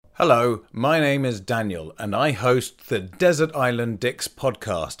Hello, my name is Daniel and I host the Desert Island Dicks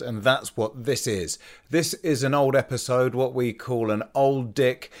podcast, and that's what this is. This is an old episode, what we call an old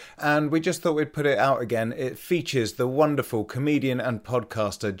dick, and we just thought we'd put it out again. It features the wonderful comedian and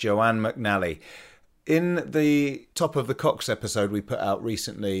podcaster Joanne Mcnally. In the Top of the Cox episode we put out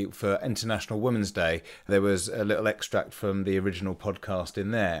recently for International Women's Day, there was a little extract from the original podcast in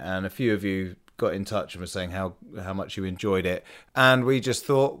there, and a few of you got in touch and were saying how much you enjoyed it, and we just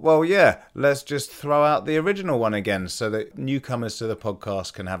thought, well, yeah, let's just throw out the original one again so that newcomers to the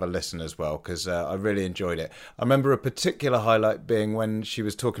podcast can have a listen as well, because I really enjoyed it. I remember a particular highlight being when she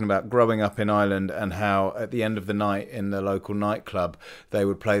was talking about growing up in Ireland and how at the end of the night in the local nightclub they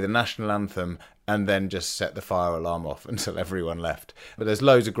would play the national anthem and then just set the fire alarm off until everyone left. But there's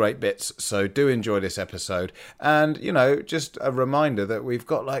loads of great bits, so do enjoy this episode. And, you know, just a reminder that we've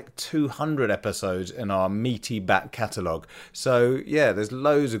got like 200 episodes in our meaty back catalogue. So, yeah, there's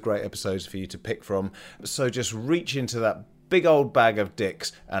loads of great episodes for you to pick from. So just reach into that big old bag of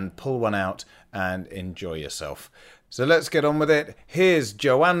dicks and pull one out and enjoy yourself. So let's get on with it. Here's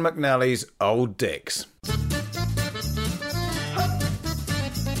Joanne Mcnally's Old Dicks.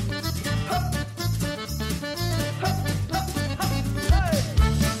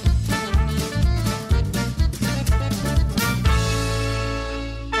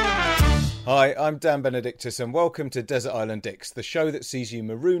 Hi, I'm Dan Benedictus and welcome to Desert Island Dicks, the show that sees you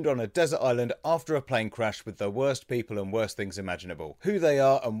marooned on a desert island after a plane crash with the worst people and worst things imaginable. Who they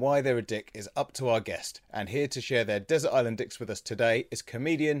are and why they're a dick is up to our guest, and here to share their Desert Island Dicks with us today is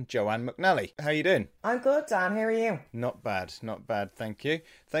comedian Joanne Mcnally. How you doing? I'm good, Dan. How are you? Not bad, thank you.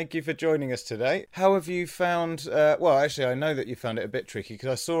 Thank you for joining us today. How have you found, well, actually I know that you found it a bit tricky because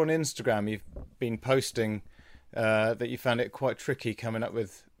I saw on Instagram you've been posting that you found it quite tricky coming up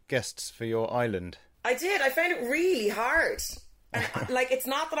with guests for your island. I did. I found it really hard. And like, it's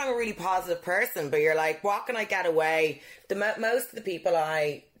not that I'm a really positive person, but you're like, what can I get away? Most of the people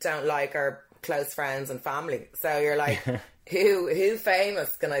I don't like are close friends and family. So you're like, who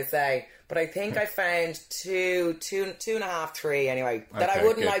famous can I say? But I think I found two and a half, three anyway, that I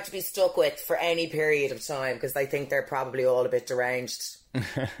wouldn't like to be stuck with for any period of time, because I think they're probably all a bit deranged.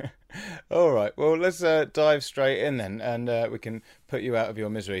 All right, well, let's dive straight in then, and we can put you out of your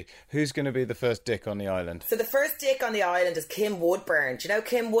misery. Who's going to be the first dick on the island? So the first dick on the island is Kim Woodburn. Do you know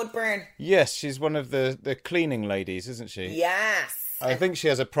Kim Woodburn? Yes, she's one of the cleaning ladies, isn't she? Yes. I think she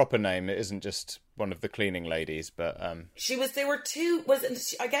has a proper name. It isn't just one of the cleaning ladies, but there were two,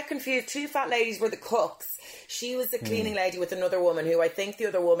 I get confused, two fat ladies were the cooks. She was the cleaning lady with another woman who I think the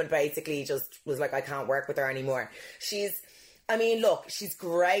other woman basically just was like, I can't work with her anymore. She's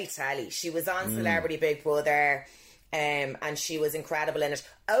great, Ellie. She was on Celebrity Big Brother, and she was incredible in it,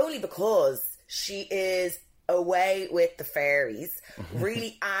 only because she is away with the fairies,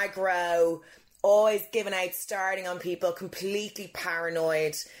 really aggro, always giving out, starting on people, completely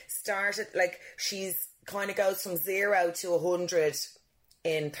paranoid. She's kind of goes from 0 to 100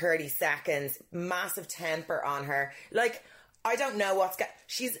 in 30 seconds. Massive temper on her. Like, I don't know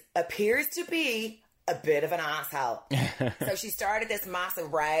she's appears to be a bit of an asshole. So she started this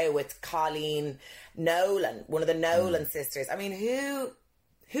massive row with Colleen Nolan, one of the Nolan sisters. I mean,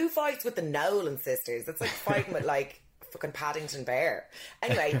 who fights with the Nolan sisters? It's like fighting with like fucking Paddington Bear.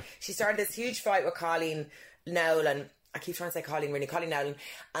 Anyway, she started this huge fight with Colleen Nolan. I keep trying to say Colleen Nolan.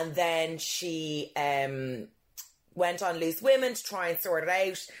 And then she went on Loose Women to try and sort it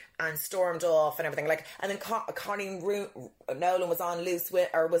out and stormed off and everything. And then Colleen Nolan was on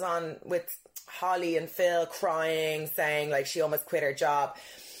was on with Holly and Phil crying, saying like she almost quit her job.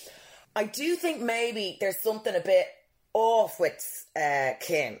 I do think maybe there's something a bit off with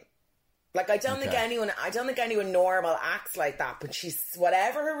Kim. Like, I don't think anyone normal acts like that, but she's,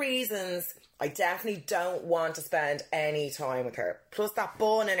 whatever her reasons, I definitely don't want to spend any time with her. Plus that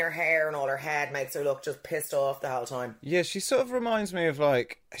bun in her hair and all her head makes her look just pissed off the whole time. Yeah, she sort of reminds me of,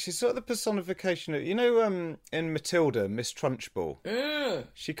 like, she's sort of the personification of, you know, in Matilda, Miss Trunchbull.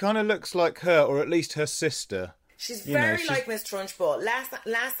 She kind of looks like her, or at least her sister. She's very like Miss Trunchbull,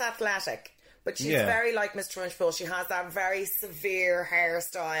 less athletic, but she's very like Miss Trunchbull. She has that very severe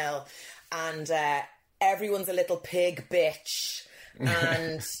hairstyle, and everyone's a little pig bitch,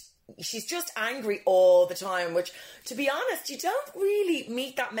 and she's just angry all the time, which, to be honest, you don't really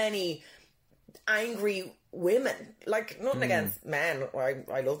meet that many angry women. Like, nothing against men,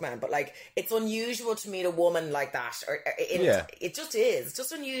 I love men, but like, it's unusual to meet a woman like that. It just is. It's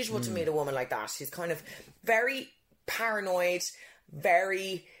just unusual to meet a woman like that. She's kind of very paranoid,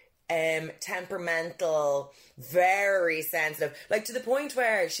 very temperamental, very sensitive, like to the point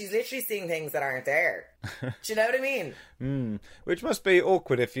where she's literally seeing things that aren't there. Do you know what I mean? Which must be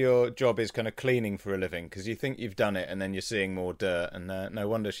awkward if your job is kind of cleaning for a living, because you think you've done it and then you're seeing more dirt, and no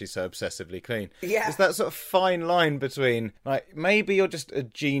wonder she's so obsessively clean. Yeah. It's that sort of fine line between, like, maybe you're just a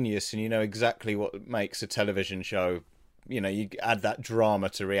genius and you know exactly what makes a television show, you know, you add that drama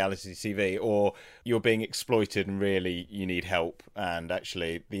to reality TV, or you're being exploited and really you need help, and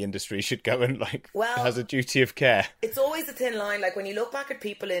actually the industry should go and has a duty of care. It's always a thin line. Like when you look back at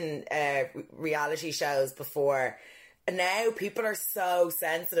people in reality shows before, and now people are so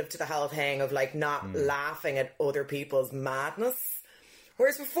sensitive to the whole thing of like not laughing at other people's madness.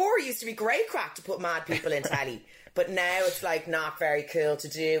 Whereas before it used to be great crack to put mad people in telly. But now it's like not very cool to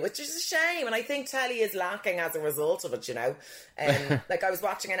do, which is a shame. And I think telly is lacking as a result of it, you know. Like I was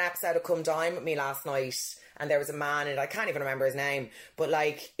watching an episode of Come Dine With Me last night, and there was a man in it, I can't even remember his name, but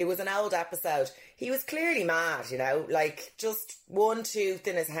like it was an old episode. He was clearly mad, you know, like just one tooth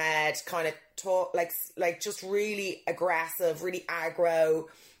in his head, kind of talk like just really aggressive, really aggro,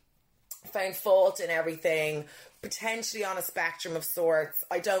 found fault in everything, potentially on a spectrum of sorts.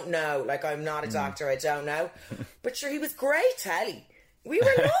 I don't know. Like, I'm not a doctor. I don't know. But sure, he was great telly. We were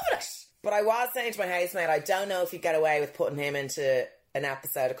loving it. But I was saying to my housemate, I don't know if you get away with putting him into an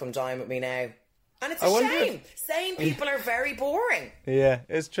episode of Come Dine With Me now. And it's a shame. Sane people are very boring. Yeah,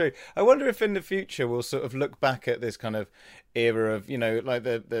 it's true. I wonder if in the future we'll sort of look back at this kind of era of, you know, like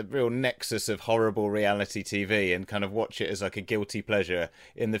the real nexus of horrible reality TV and kind of watch it as like a guilty pleasure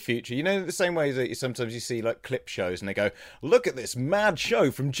in the future. You know, the same way that sometimes you see like clip shows and they go, look at this mad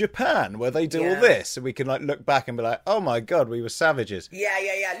show from Japan where they do all this. And we can like look back and be like, oh my God, we were savages. Yeah.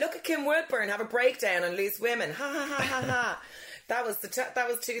 Look at Kim Woodburn have a breakdown on Loose Women. Ha ha ha ha ha. That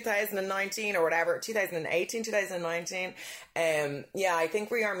was 2019 or whatever, 2018, 2019. Yeah, I think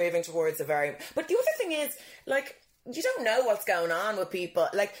we are moving towards a very... But the other thing is, like, you don't know what's going on with people.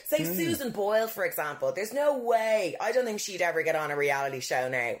 Like, say Susan Boyle, for example. There's no way. I don't think she'd ever get on a reality show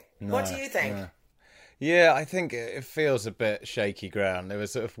now. No, what do you think? No. Yeah, I think it feels a bit shaky ground. There were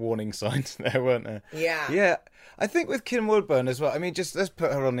sort of warning signs there, weren't there? Yeah. Yeah. I think with Kim Woodburn as well, I mean, just let's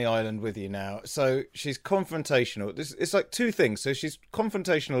put her on the island with you now. So she's confrontational. It's like two things. So she's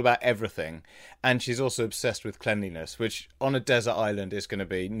confrontational about everything, and she's also obsessed with cleanliness, which on a desert island is going to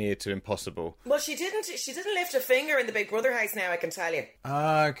be near to impossible. Well, she didn't lift a finger in the Big Brother house now, I can tell you.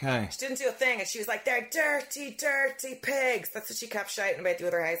 Okay. She didn't do a thing, and she was like, they're dirty, dirty pigs. That's what she kept shouting about the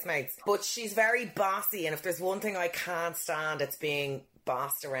other housemates. But she's very bossy, and if there's one thing I can't stand, it's being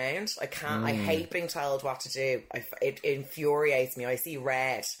bossed around. I can't. I hate being told what to do. It infuriates me. I see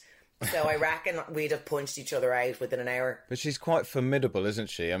red. So I reckon we'd have punched each other out within an hour. But she's quite formidable,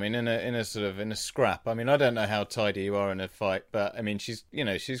 isn't she? I mean, in a scrap. I mean, I don't know how tidy you are in a fight, but I mean, she's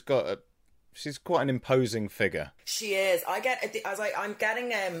quite an imposing figure. She is. I'm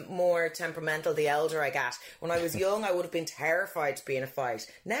getting more temperamental the older I get. When I was young, I would have been terrified to be in a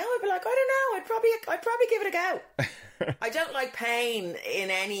fight. Now I'd be like, I don't know. I'd probably give it a go. I don't like pain in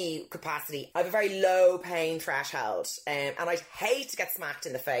any capacity. I have a very low pain threshold, and I'd hate to get smacked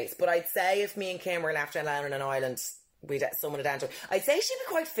in the face. But I'd say if me and Kim were left alone on an island, we'd summon it down to. I'd say she'd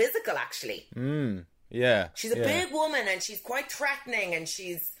be quite physical, actually. Yeah. She's a big woman, and she's quite threatening, and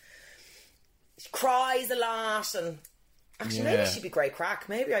she cries a lot, and actually maybe she'd be great crack.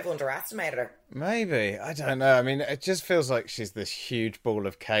 Maybe I've underestimated her. Maybe. I don't know. I mean, it just feels like she's this huge ball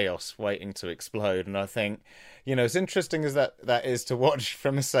of chaos waiting to explode, and I think, you know, as interesting as that is to watch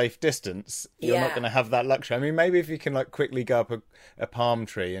from a safe distance, you're not going to have that luxury. I mean, maybe if you can like quickly go up a palm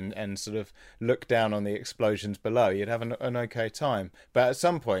tree and sort of look down on the explosions below, you'd have an okay time. But at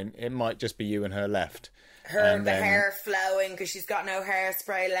some point, it might just be you and her left. Hair flowing because she's got no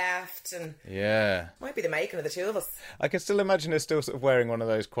hairspray left, and might be the making of the two of us. I can still imagine her still sort of wearing one of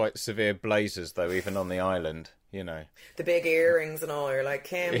those quite severe blazers, though, even on the island. You know, the big earrings and all. You're like,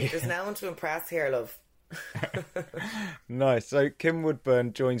 Kim, there's no one to impress here, love. Nice. So Kim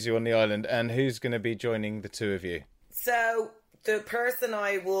Woodburn joins you on the island, and who's going to be joining the two of you? So the person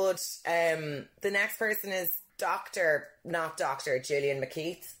I would, the next person is not Dr. Gillian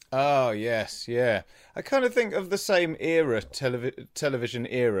McKeith. Oh, yes, yeah. I kind of think of the same era, television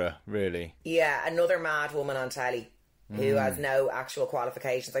era, really. Yeah, another mad woman on telly who has no actual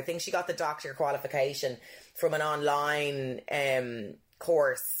qualifications. I think she got the doctor qualification from an online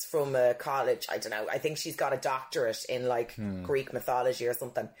course from a college. I don't know. I think she's got a doctorate in like Greek mythology or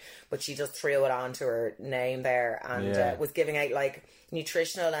something. But she just threw it onto her name there and was giving out like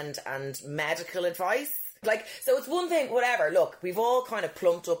nutritional and medical advice. Like, so it's one thing, whatever. Look, we've all kind of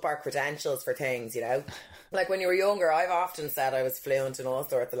plumped up our credentials for things, you know? Like, when you were younger, I've often said I was fluent in all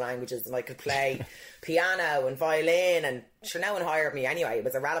sorts of languages and I could play piano and violin, and sure, no one hired me anyway. It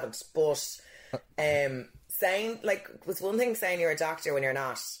was irrelevant. But saying, like, was one thing saying you're a doctor when you're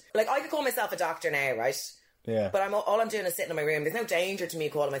not. Like, I could call myself a doctor now, right? Yeah. But all I'm doing is sitting in my room. There's no danger to me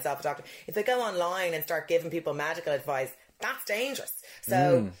calling myself a doctor. If I go online and start giving people medical advice, that's dangerous.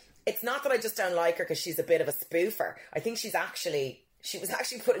 So it's not that I just don't like her because she's a bit of a spoofer. I think she was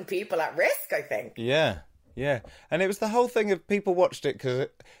actually putting people at risk, I think. Yeah. Yeah, and it was the whole thing of people watched it because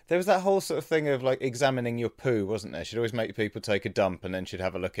there was that whole sort of thing of like examining your poo, wasn't there? She'd always make people take a dump and then she'd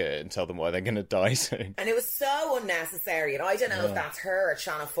have a look at it and tell them why they're going to die soon. And it was so unnecessary, and I don't know if that's her or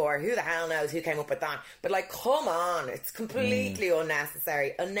Channel 4, who the hell knows who came up with that, but like, come on, it's completely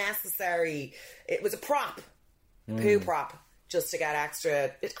unnecessary. It was a prop, poo prop, just to get extra. I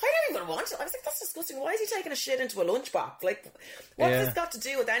don't even want it. I was like, that's disgusting. Why is he taking a shit into a lunchbox? Like, what's this got to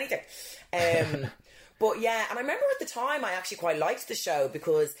do with anything? But yeah, and I remember at the time I actually quite liked the show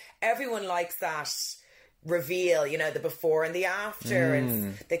because everyone likes that reveal, you know, the before and the after,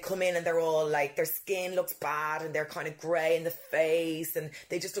 and they come in and they're all like, their skin looks bad and they're kind of grey in the face and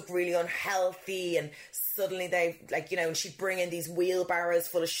they just look really unhealthy, and suddenly they, like, you know, and she'd bring in these wheelbarrows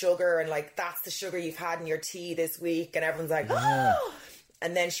full of sugar and like, that's the sugar you've had in your tea this week, and everyone's like, oh,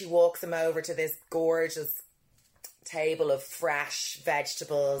 and then she walks them over to this gorgeous table of fresh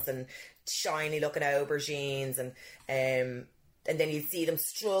vegetables and shiny looking aubergines, and then you'd see them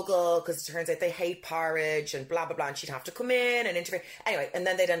struggle because it turns out they hate porridge and blah blah blah, and she'd have to come in and intervene anyway, and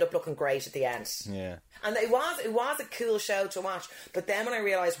then they'd end up looking great at the end. Yeah, and it was a cool show to watch. But then when I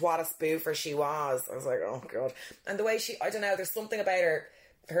realised what a spoofer she was, I was like, oh god. And the way she, I don't know, there's something about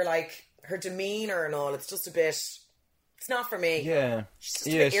her like her demeanour and all, it's just a bit, it's not for me. Yeah, she's just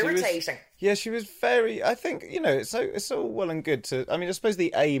a bit irritating. She was very, I think, you know, it's all well and good to, I mean, I suppose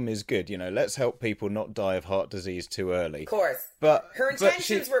the aim is good, you know, let's help people not die of heart disease too early. Of course. But her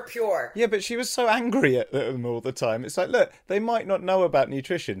intentions were pure. Yeah, but she was so angry at them all the time. It's like, look, they might not know about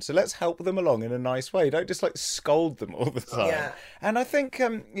nutrition, so let's help them along in a nice way. Don't just like scold them all the time. Yeah. And I think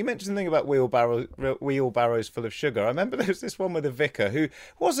you mentioned something about wheelbarrows full of sugar. I remember there was this one with a vicar who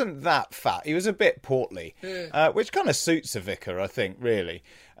wasn't that fat. He was a bit portly, which kind of suits a vicar, I think, really.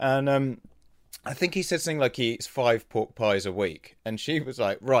 And I think he said something like he eats 5 pork pies a week. And she was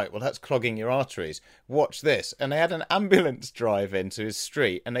like, right, well, that's clogging your arteries. Watch this. And they had an ambulance drive into his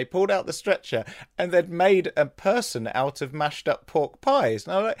street and they pulled out the stretcher and they'd made a person out of mashed up pork pies.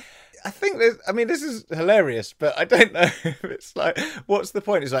 And I was like, I think this is hilarious, but I don't know if it's like, what's the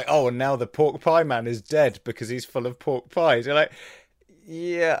point? It's like, oh, and now the pork pie man is dead because he's full of pork pies. You're like,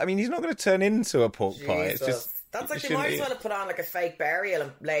 yeah, I mean, he's not going to turn into a pork pie. It's just... That's like, they might as well have put on like a fake burial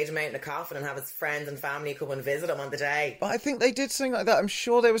and laid him out in a coffin and have his friends and family come and visit him on the day. But I think they did something like that. I'm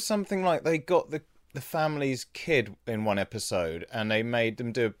sure there was something like they got the family's kid in one episode and they made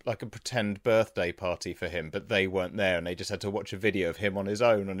them do like a pretend birthday party for him, but they weren't there and they just had to watch a video of him on his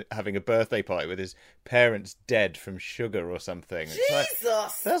own and having a birthday party with his parents dead from sugar or something. Jesus!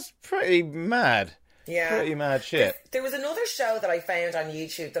 Like, that's pretty mad. Yeah. Pretty mad shit. There was another show that I found on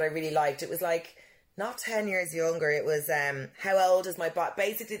YouTube that I really liked. It was like, not 10 years younger, it was how old is my body?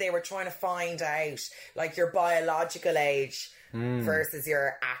 Basically, they were trying to find out like your biological age versus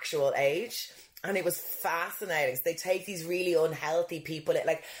your actual age, and it was fascinating. So they take these really unhealthy people,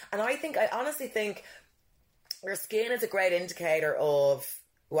 and I honestly think your skin is a great indicator of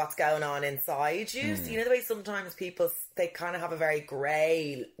what's going on inside you. So you know the way sometimes people, they kind of have a very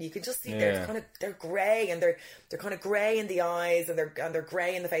grey, you can just see they're grey, and they're kind of grey in the eyes, and they're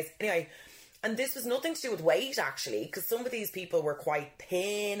grey in the face. Anyway. And this was nothing to do with weight, actually, because some of these people were quite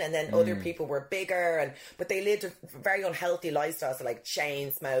thin, and then other people were bigger, but they lived a very unhealthy lifestyle, so like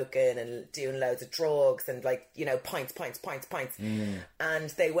chain smoking and doing loads of drugs and like, you know, pints. And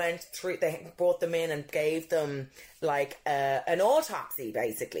they brought them in and gave them like an autopsy,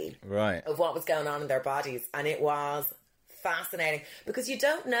 basically, right, of what was going on in their bodies, and it was fascinating because you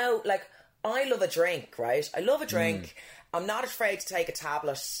don't know. Like, I love a drink, right? I love a drink. I'm not afraid to take a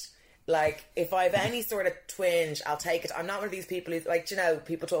tablet. Like, if I have any sort of twinge, I'll take it. I'm not one of these people who's like, you know,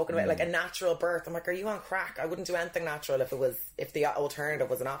 people talking about like a natural birth. I'm like, are you on crack? I wouldn't do anything natural if the alternative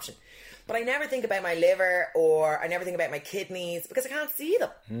was an option. But I never think about my liver, or I never think about my kidneys because I can't see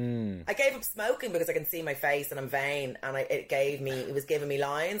them. I gave up smoking because I can see my face and I'm vain, and it was giving me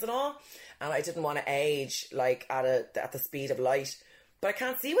lines and all, and I didn't want to age like at the speed of light. But I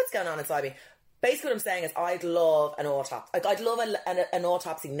can't see what's going on inside me. Basically what I'm saying is I'd love an autopsy. Like, I'd love an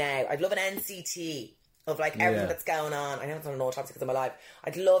autopsy now. I'd love an NCT of like everything that's going on. I know it's not an autopsy because I'm alive.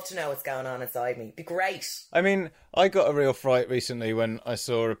 I'd love to know what's going on inside me. It'd be great. I mean, I got a real fright recently when I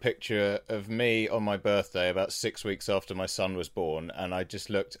saw a picture of me on my birthday about 6 weeks after my son was born, and I just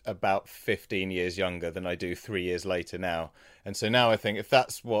looked about 15 years younger than I do 3 years later now. And so now I think if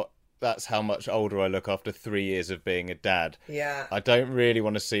that's how much older I look after 3 years of being a dad. Yeah. I don't really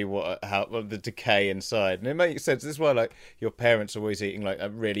want to see how the decay inside. And it makes sense. This is why, like, your parents are always eating, like, a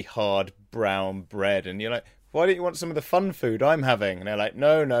really hard brown bread. And you're like, why don't you want some of the fun food I'm having? And they're like,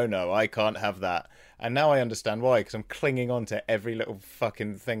 no, I can't have that. And now I understand why, because I'm clinging on to every little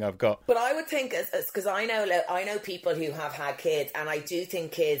fucking thing I've got. But I would think, because I know people who have had kids, and I do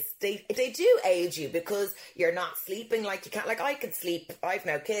think kids, they do age you, because you're not sleeping like you can't. Like, I could sleep, I've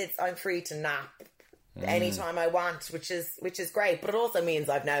no kids, I'm free to nap anytime I want, which is great. But it also means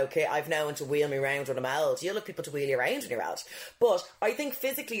I've no one to wheel me around when I'm old. You'll have people to wheel you around when you're old. But I think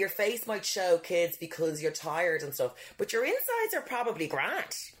physically your face might show kids because you're tired and stuff, but your insides are probably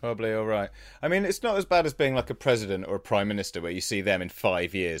grand. Probably all right. I mean, it's not as bad as being like a president or a prime minister where you see them in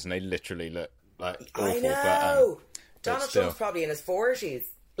 5 years and they literally look like awful. I know. But Donald Trump's probably in his 40s.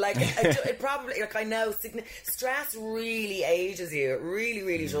 Like, it probably, like, I know, stress really ages you. It really,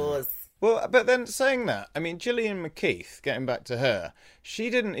 really does. Well, but then saying that, I mean, Gillian McKeith, getting back to her, she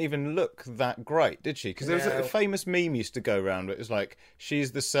didn't even look that great, did she? Because there was a famous meme used to go around where it was like,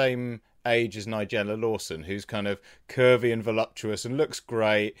 she's the same age as Nigella Lawson, who's kind of curvy and voluptuous and looks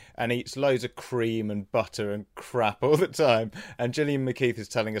great and eats loads of cream and butter and crap all the time. And Gillian McKeith is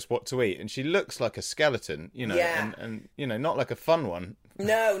telling us what to eat. And she looks like a skeleton, you know, and you know, not like a fun one.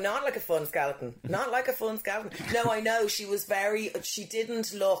 No, not like a fun skeleton. Not like a fun skeleton. No, I know, she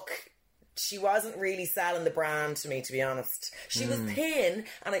wasn't really selling the brand to me, to be honest. She was thin,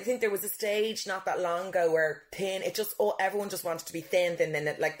 and I think there was a stage not that long ago where thin, everyone just wanted to be thin,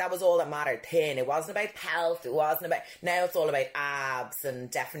 like, that was all that mattered, thin. It wasn't about health, now it's all about abs and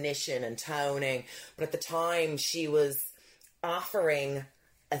definition and toning. But at the time, she was offering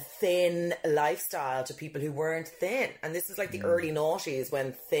a thin lifestyle to people who weren't thin. And this is like the early noughties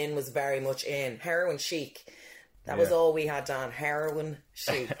when thin was very much in. Heroin chic. That was all we had done. Heroin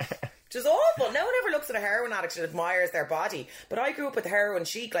chic. Which is awful. No one ever looks at a heroin addict and admires their body. But I grew up with heroin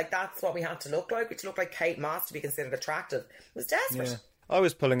chic. Like, that's what we had to look like. We had to look like Kate Moss to be considered attractive. It was desperate. Yeah. I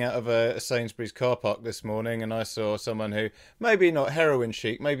was pulling out of a Sainsbury's car park this morning and I saw someone who, maybe not heroin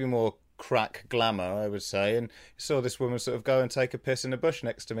chic, maybe more crack glamour, I would say, and saw this woman sort of go and take a piss in a bush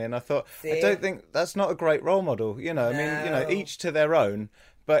next to me, and I thought, I don't think that's not a great role model, you know. I mean, you know, each to their own,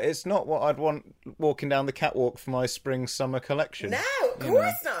 but it's not what I'd want walking down the catwalk for my spring-summer collection. No, of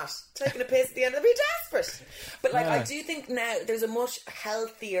course not. Taking a piss at the end, I'd be desperate. But, like, I do think now there's a much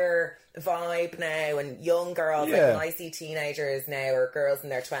healthier vibe now, and young girls, like when I see teenagers now, or girls in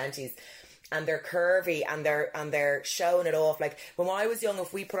their 20s, and they're curvy and they're showing it off. Like, when I was young,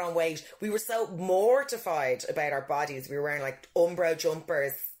 if we put on weight, we were so mortified about our bodies. We were wearing like Umbro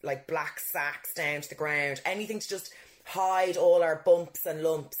jumpers, like black sacks down to the ground, anything to just hide all our bumps and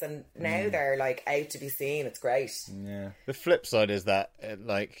lumps, and now they're like out to be seen. It's great. Yeah. The flip side is that,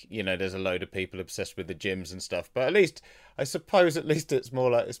 like, you know, there's a load of people obsessed with the gyms and stuff, but at least it's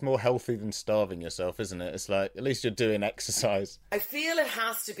more healthy than starving yourself, isn't it? It's like, at least you're doing exercise. I feel it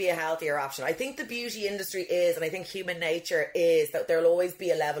has to be a healthier option. I think the beauty industry is, and I think human nature is, that there'll always be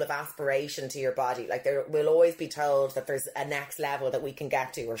a level of aspiration to your body. Like, there will always be told that there's a next level that we can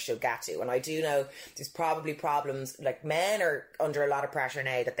get to or should get to. And I do know there's probably problems, like, men are under a lot of pressure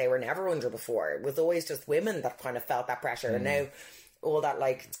now that they were never under before. It was always just women that kind of felt that pressure. And now all that,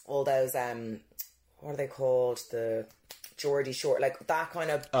 like, all those what are they called, the Geordie Short, like that kind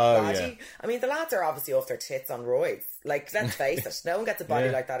of body. Yeah. I mean, the lads are obviously off their tits on roids. Like, let's face it, no one gets a body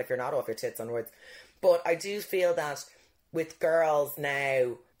like that if you're not off your tits on roids. But I do feel that with girls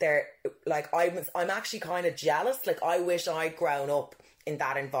now, they're like, I'm actually kind of jealous. Like, I wish I'd grown up in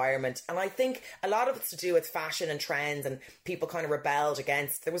that environment. And I think a lot of it's to do with fashion and trends, and people kind of rebelled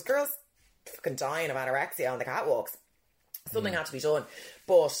against. There was girls fucking dying of anorexia on the catwalks. Something had to be done.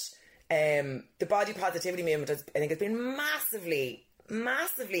 But the body positivity movement I think has been massively,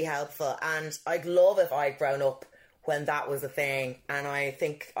 massively helpful, and I'd love if I'd grown up when that was a thing. And I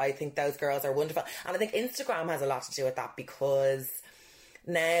think those girls are wonderful, and I think Instagram has a lot to do with that, because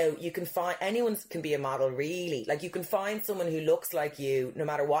now you can find, anyone can be a model, really. Like, you can find someone who looks like you, no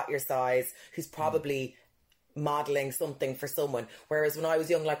matter what your size, who's probably modelling something for someone. Whereas when I was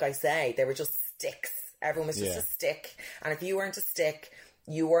young, like I say, they were just sticks. Everyone was just a stick, and if you weren't a stick,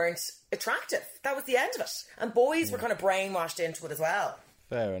 you weren't attractive. That was the end of it. And boys were kind of brainwashed into it as well.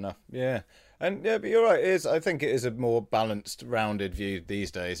 Fair enough, yeah. And yeah, but you're right, I think it is a more balanced, rounded view these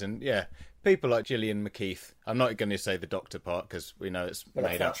days. And yeah, people like Gillian McKeith. I'm not going to say the doctor part because we know it's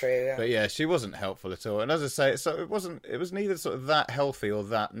made not up. true, yeah. But yeah, she wasn't helpful at all. And as I say, so it was neither sort of that healthy or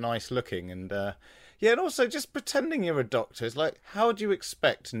that nice looking. And yeah, and also just pretending you're a doctor is like, how do you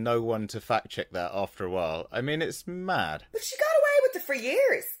expect no one to fact check that after a while? I mean, it's mad. But she got away with it for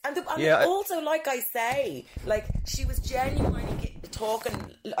years. And also, like I say, like, she was genuinely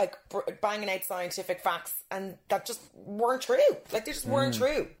talking, like, banging out scientific facts, and that just weren't true. Like, they just weren't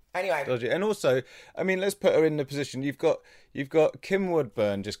true. Anyway. Dodgy. And also, I mean, let's put her in the position. You've got Kim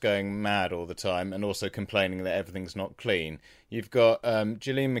Woodburn just going mad all the time and also complaining that everything's not clean. You've got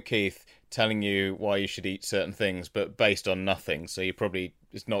Gillian McKeith telling you why you should eat certain things, but based on nothing. So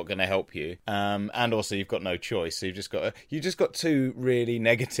it's not going to help you. And also, you've got no choice. So you've just got two really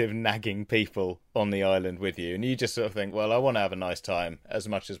negative, nagging people on the island with you, and you just sort of think, well, I want to have a nice time as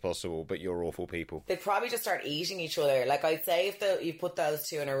much as possible, but you're awful people. They'd probably just start eating each other. Like, I'd say if you put those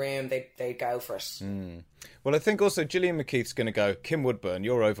two in a room, they'd go for it. Well, I think also Gillian McKeith's going to go, Kim Woodburn,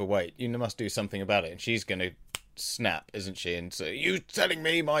 you're overweight. You must do something about it. And she's going to snap, isn't she? And so, you telling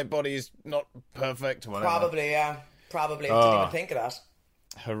me my body's not perfect or whatever. Probably, yeah. Probably. I didn't even think of that.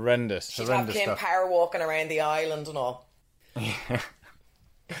 Horrendous. She'd have Kim stuff. power walking around the island and all.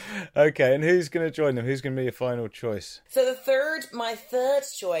 Okay, and who's going to join them? Who's going to be your final choice? So my third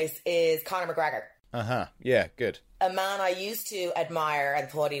choice is Conor McGregor. Uh-huh. Yeah, good. A man I used to admire and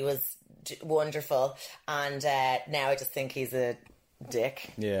thought he was wonderful, and now I just think he's a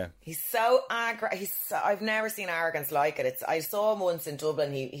dick. Yeah. He's so I've never seen arrogance like it. I saw him once in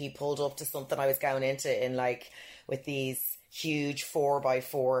Dublin. He pulled up to something I was going into in, like, with these huge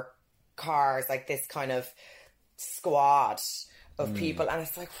 4x4 cars, like this kind of squad of people, and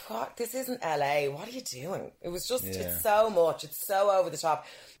it's like, what? This isn't LA. What are you doing? It was just, it's so much. It's so over the top.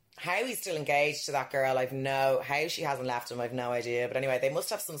 How he's still engaged to that girl, how she hasn't left him, I've no idea. But anyway, they must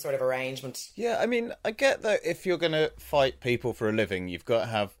have some sort of arrangement. Yeah, I mean, I get that if you're going to fight people for a living, you've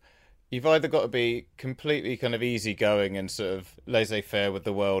either got to be completely kind of easygoing and sort of laissez-faire with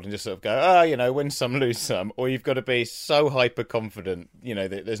the world and just sort of go, win some, lose some, or you've got to be so hyper-confident,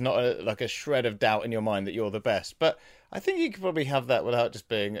 that there's not a shred of doubt in your mind that you're the best. But I think you could probably have that without just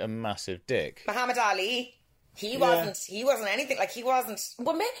being a massive dick. Muhammad Ali, he wasn't anything, like, he wasn't,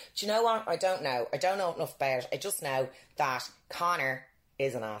 well, do you know what? I don't know enough about it. I just know that Conor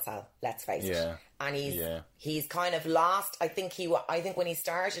is an arsehole, let's face it. And he's kind of lost. I think when he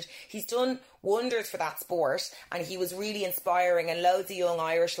started, he's done wonders for that sport, and he was really inspiring, and loads of young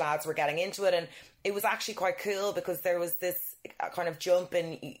Irish lads were getting into it, and it was actually quite cool because there was this kind of jump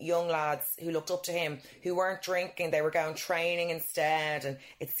in young lads who looked up to him, who weren't drinking, they were going training instead, and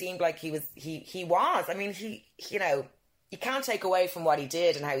it seemed like he was. I mean, you can't take away from what he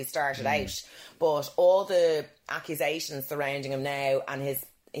did and how he started out, but all the accusations surrounding him now, and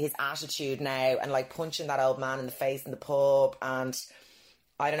his attitude now, and like punching that old man in the face in the pub, and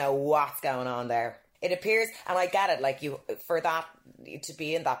I don't know what's going on there. It appears, and I get it, like, for that to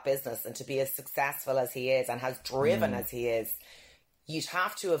be in that business and to be as successful as he is and as driven as he is, you'd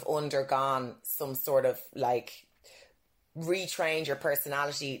have to have undergone some sort of, like, retrained your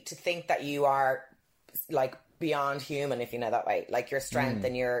personality to think that you are, like, beyond human, if you know that way, like your strength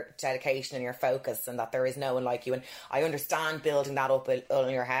and your dedication and your focus, and that there is no one like you. And I understand building that up in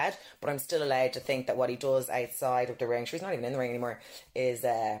your head, but I'm still allowed to think that what he does outside of the ring, sure, he's not even in the ring anymore, is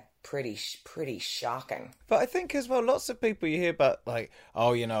pretty shocking. But I think as well, lots of people you hear about, like,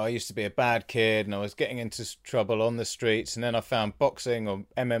 I used to be a bad kid and I was getting into trouble on the streets, and then I found boxing or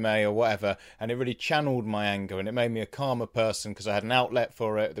MMA or whatever, and it really channeled my anger and it made me a calmer person because I had an outlet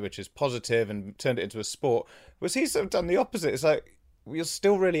for it, which is positive, and turned it into a sport. Was he sort of done the opposite? It's like, you're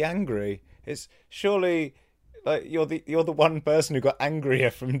still really angry. It's surely, like, you're the one person who got angrier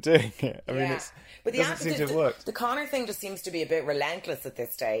from doing it. I mean, but doesn't seem to have worked. The Conor thing just seems to be a bit relentless at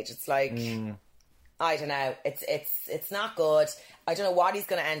this stage. It's like, I don't know. It's not good. I don't know what he's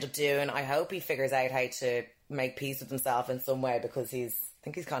going to end up doing. I hope he figures out how to make peace with himself in some way, because I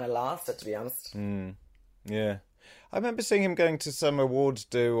think he's kind of lost it, to be honest. Yeah. I remember seeing him going to some awards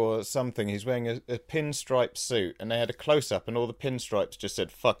do or something. He's wearing a pinstripe suit, and they had a close-up, and all the pinstripes just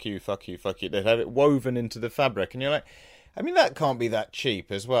said, fuck you, fuck you, fuck you. They had it woven into the fabric, and you're like, I mean, that can't be that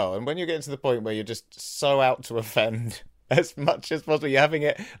cheap as well. And when you get to the point where you're just so out to offend as much as possible, you're having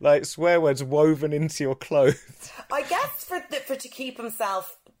it, like, swear words woven into your clothes. I guess for to keep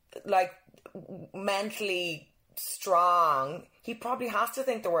himself, like, mentally strong, he probably has to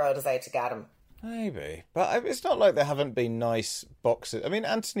think the world is out to get him. Maybe. But it's not like there haven't been nice boxers. I mean,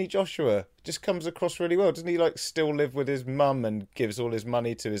 Anthony Joshua just comes across really well. Doesn't he, like, still live with his mum and gives all his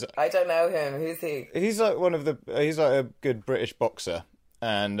money to his... I don't know him. Who's he? He's like he's like a good British boxer.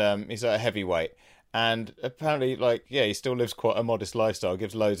 and he's like a heavyweight. And apparently, like, yeah, he still lives quite a modest lifestyle,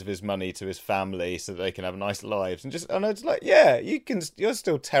 gives loads of his money to his family so that they can have nice lives. And it's like, yeah, you're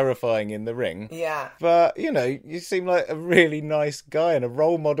still terrifying in the ring. Yeah. But, you know, you seem like a really nice guy and a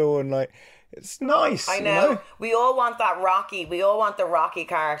role model, and like, it's nice. I know. You know? We all want that Rocky. We all want the Rocky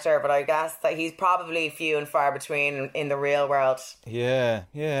character, but I guess that he's probably few and far between in the real world. Yeah.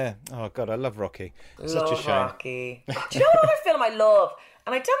 Oh, God, I love Rocky. Such a shame. Rocky. Do you know what other film I love?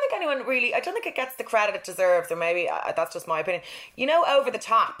 And I don't think I don't think it gets the credit it deserves, or maybe that's just my opinion. You know, Over the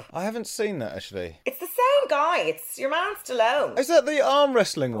Top. I haven't seen that, actually. It's the same guy. It's your man Stallone. Is that the arm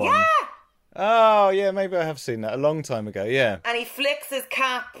wrestling one? Yeah. Oh, yeah, maybe I have seen that a long time ago, yeah. And he flicks his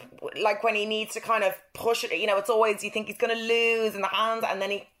cap, like when he needs to kind of push it. You know, it's always, you think he's going to lose in the hands, and then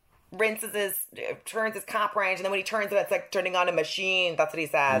he turns his cap around, and then when he turns it, it's like turning on a machine. That's what he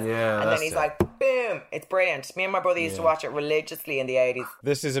says. Yeah, and then he's like, boom. It's brilliant. Me and my brother used to watch it religiously in the 80s.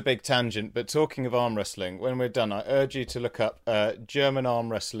 This is a big tangent, but talking of arm wrestling, when we're done, I urge you to look up German arm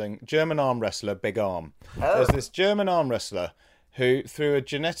wrestler, Big Arm. Oh. There's this German arm wrestler who, through a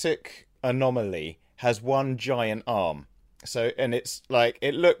genetic anomaly, has one giant arm. So, and it's like,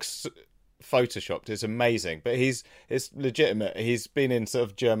 it looks photoshopped, it's amazing, but it's legitimate. He's been in sort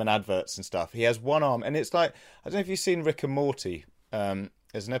of German adverts and stuff. He has one arm, and it's like, I don't know if you've seen Rick and Morty.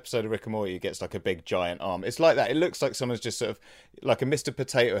 There's an episode of Rick and Morty who gets like a big giant arm. It's like that. It looks like someone's just sort of like a Mr.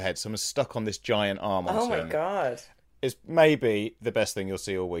 Potato Head. Someone's stuck on this giant arm onto him. Oh my God. It's maybe the best thing you'll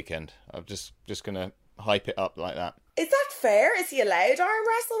see all weekend. I'm just gonna hype it up like that. Is that fair? Is he allowed to arm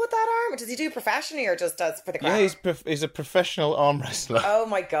wrestle with that arm? Does he do professionally or just does for the crowd? Yeah, he's a professional arm wrestler. Oh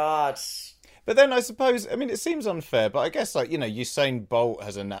my God. But then I suppose, I mean, it seems unfair, but I guess, like, you know, Usain Bolt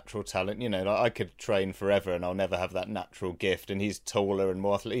has a natural talent. You know, like, I could train forever and I'll never have that natural gift, and he's taller and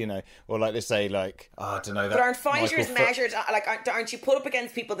more athletic, you know. Or like they say, like, I don't know. That but aren't fighters measured, like, aren't you put up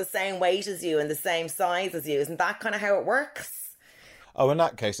against people the same weight as you and the same size as you? Isn't that kind of how it works? Oh, in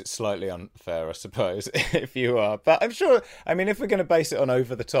that case, it's slightly unfair, I suppose, if you are. But I'm sure, I mean, if we're going to base it on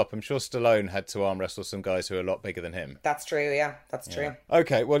Over the Top, I'm sure Stallone had to arm wrestle some guys who are a lot bigger than him. That's true, yeah. That's true.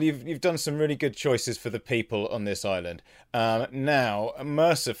 Okay, well, you've done some really good choices for the people on this island. Now,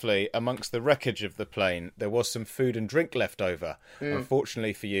 mercifully, amongst the wreckage of the plane, there was some food and drink left over.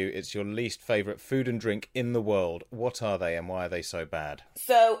 Unfortunately for you, it's your least favourite food and drink in the world. What are they and why are they so bad?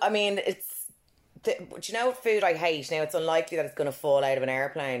 So, I mean, do you know what food I hate? Now, it's unlikely that it's going to fall out of an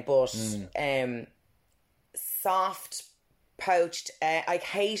airplane, but soft poached egg. I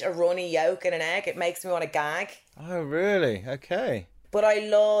hate a runny yolk in an egg. It makes me want to gag. Oh, really? Okay. But I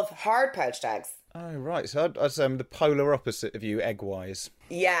love hard poached eggs. Oh, right. So I'd say I'm the polar opposite of you, egg-wise.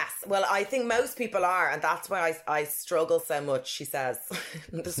 Yes. Well, I think most people are, and that's why I struggle so much, she says.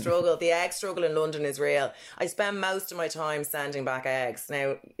 The egg struggle in London is real. I spend most of my time sending back eggs.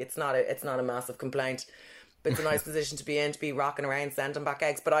 Now, it's not a massive complaint, but it's a nice position to be rocking around sending back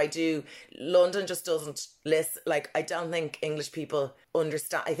eggs. But London just doesn't listen. Like, I don't think English people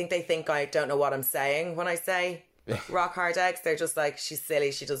understand. I think they think I don't know what I'm saying when I say rock hard eggs. They're just like, she's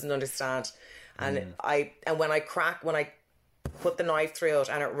silly, she doesn't understand. And when I put the knife through it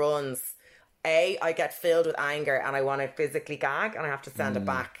and it runs, I get filled with anger and I want to physically gag and I have to send it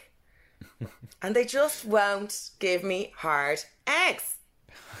back. And they just won't give me hard eggs.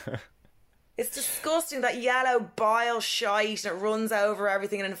 It's disgusting, that yellow bile shite, and it runs over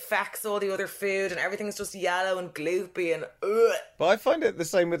everything and infects all the other food, and everything's just yellow and gloopy and ugh. But I find it the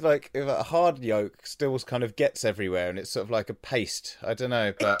same with, like, if a hard yolk still kind of gets everywhere and it's sort of like a paste. I don't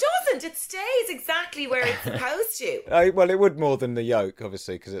know, but... It doesn't. It stays exactly where it's supposed to. Well, it would more than the yolk,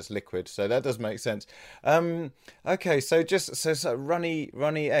 obviously, because it's liquid, so that does make sense. Okay, so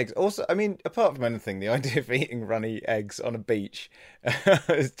runny eggs. Also, I mean, apart from anything, the idea of eating runny eggs on a beach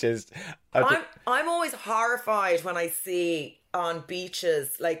is just... I'm always horrified when I see on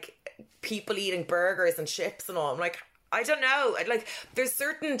beaches, like, people eating burgers and chips and all. I'm like, I don't know. Like, there's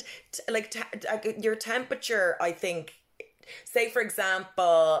certain, your temperature, I think, say for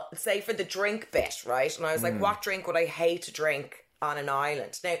example, for the drink bit, right? And I was like, what drink would I hate to drink on an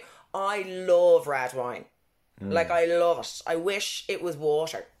island? Now, I love red wine. Like, I love it. I wish it was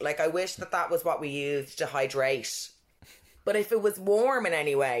water. Like, I wish that was what we used to hydrate. But if it was warm in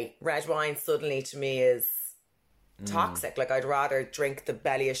any way, red wine suddenly to me is toxic. Like, I'd rather drink the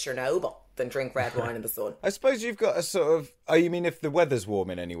belly of Chernobyl than drink red wine in the sun. I suppose you've got a sort of... Oh, you mean if the weather's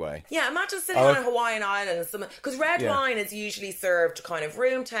warming anyway? Yeah, imagine sitting on a Hawaiian island. Because red wine is usually served kind of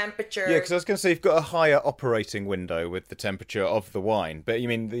room temperature. Yeah, because I was going to say, you've got a higher operating window with the temperature of the wine. But you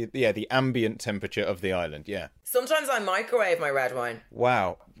mean the ambient temperature of the island, yeah. Sometimes I microwave my red wine.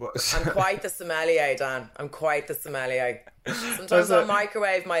 Wow. I'm quite the sommelier, Dan. I'm quite the sommelier. Sometimes I'll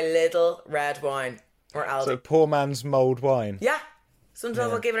microwave my little red wine. Or Aldi. So poor man's mulled wine. Yeah.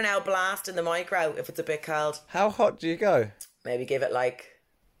 Sometimes I'll give it an out blast in the micro if it's a bit cold. How hot do you go? Maybe give it like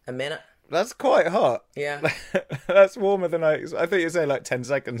a minute. That's quite hot. Yeah. That's warmer than I think you say like 10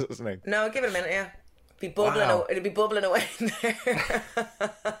 seconds or something. No, give it a minute, yeah. It'll be bubbling away in there.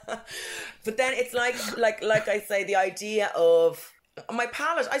 But then it's like I say, the idea of my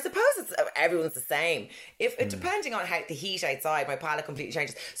palate, I suppose everyone's the same. Depending on how the heat outside, my palate completely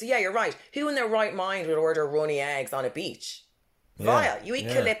changes. So yeah, you're right. Who in their right mind would order runny eggs on a beach? Vile. You eat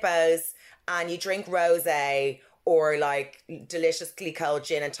calippos and you drink rosé or like deliciously cold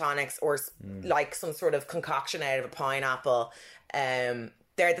gin and tonics or like some sort of concoction out of a pineapple.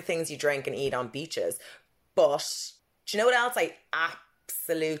 They're the things you drink and eat on beaches. But do you know what else I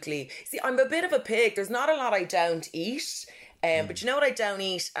absolutely... See, I'm a bit of a pig. There's not a lot I don't eat. But you know what I don't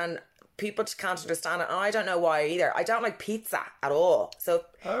eat? And people just can't understand it. And I don't know why either. I don't like pizza at all. So...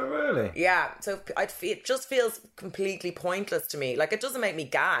 Oh, really? Yeah. So it just feels completely pointless to me. Like, it doesn't make me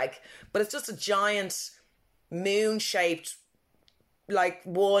gag, but it's just a giant moon-shaped, like,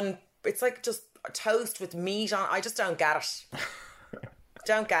 one... It's like just a toast with meat on. I just don't get it.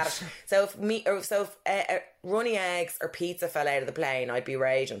 Don't get it. So if runny eggs or pizza fell out of the plane, I'd be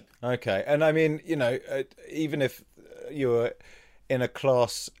raging. Okay. And I mean, even if you were in a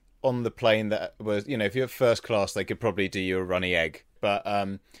class on the plane that was, if you're first class, they could probably do you a runny egg, but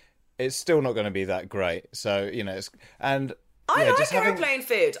it's still not going to be that great. So I like airplane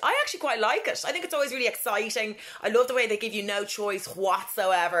food. I actually quite like it. I think it's always really exciting. I love the way they give you no choice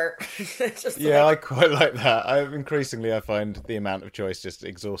whatsoever. I quite like that. I find the amount of choice just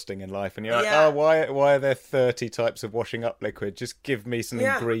exhausting in life. And you're like, oh, why are there 30 types of washing up liquid? Just give me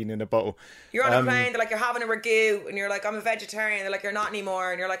something green in a bottle. You're on a plane, they're like, you're having a ragu, and you're like, I'm a vegetarian. They're like, you're not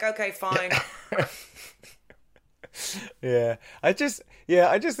anymore. And you're like, okay, fine. I just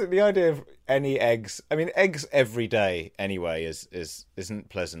think the idea of any eggs, I mean, eggs every day anyway isn't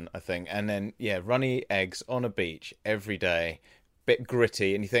pleasant, I think. And then runny eggs on a beach every day, bit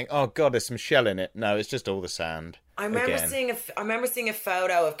gritty, and you think, oh god, there's some shell in it. No, it's just all the sand. I remember seeing a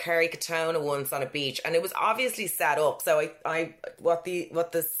photo of Kerry Katona once on a beach, and it was obviously set up. So what the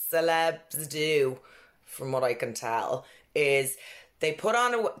celebs do, from what I can tell, is they put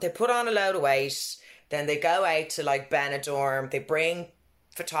on a load of weight. Then they go out to like Benidorm. They bring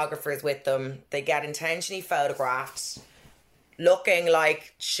photographers with them. They get intentionally photographed, looking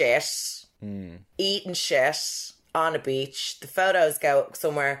like shit, eating shit on a beach. The photos go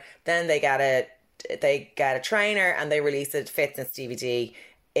somewhere. Then they get a trainer and they release a fitness DVD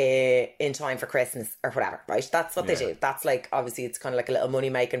in time for Christmas or whatever, right? That's what they do. That's like, obviously it's kind of like a little money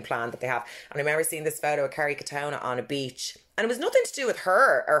making plan that they have. And I remember seeing this photo of Kerry Katona on a beach, and it was nothing to do with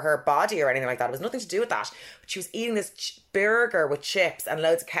her or her body or anything like that. It was nothing to do with that. But she was eating this burger with chips and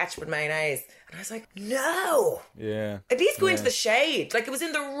loads of ketchup and mayonnaise. And I was like, no. Yeah. At least go into the shade. Like, it was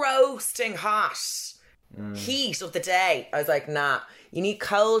in the roasting hot heat of the day. I was like, nah. You need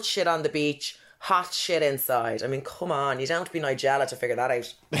cold shit on the beach, hot shit inside. I mean, come on. You don't have to be Nigella to figure that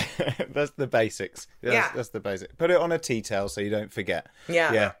out. That's the basics. That's the basic. Put it on a tea towel so you don't forget.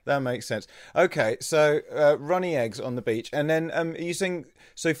 Yeah, that makes sense. Okay, so runny eggs on the beach. And then are you saying,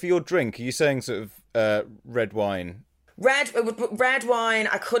 so for your drink, are you saying sort of red wine? Red wine.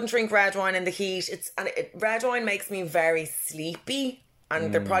 I couldn't drink red wine in the heat. Red wine makes me very sleepy.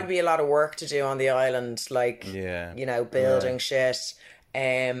 And there'd probably be a lot of work to do on the island. Like, building shit.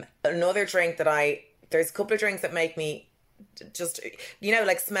 Another drink there's a couple of drinks that make me just,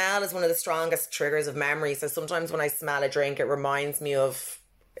 like smell is one of the strongest triggers of memory. So sometimes when I smell a drink, it reminds me of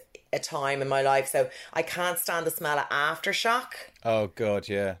a time in my life. So I can't stand the smell of aftershock. Oh God,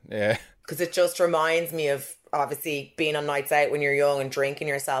 yeah. Because it just reminds me of obviously being on nights out when you're young and drinking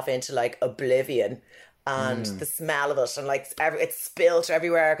yourself into like oblivion. And the smell of it, and like it's spilt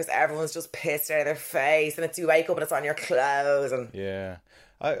everywhere because everyone's just pissed out of their face, and you wake up and it's on your clothes. And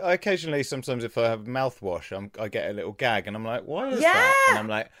I occasionally, sometimes if I have mouthwash, I get a little gag, and I'm like, why is that? And I'm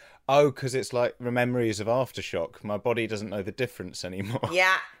like, oh, because it's like memories of aftershock. My body doesn't know the difference anymore.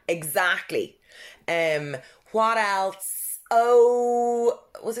 Yeah, exactly. What else? Oh,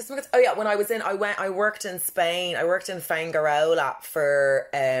 was this? Oh yeah, when I worked in Spain. I worked in Fangarola for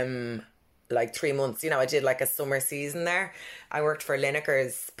like 3 months. I did like a summer season there. I worked for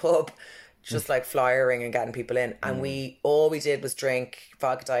Lineker's pub just like flyering and getting people in. And all we did was drink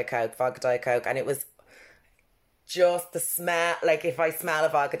vodka Diet Coke. And it was just the smell. Like, if I smell a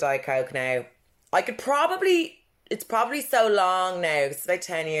vodka Diet Coke now, I could probably... It's probably so long now, it's about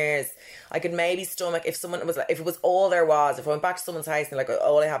 10 years. I could maybe stomach if someone was like, if it was all there was, if I went back to someone's house and like,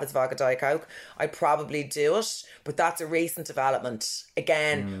 all I have is vodka Diet Coke, I'd probably do it. But that's a recent development.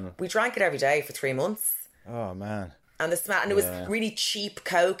 Again, we drank it every day for 3 months. Oh, man. And the smell, and it was really cheap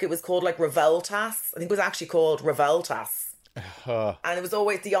Coke. It was called like Revoltas. I think it was actually called Revoltas. And it was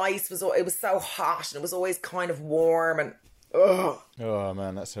always, the ice was, it was so hot and it was always kind of warm and, oh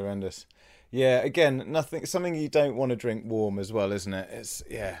man, that's horrendous. Yeah, again, something you don't want to drink warm as well, isn't it? It's,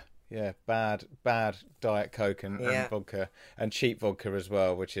 bad Diet Coke and vodka, and cheap vodka as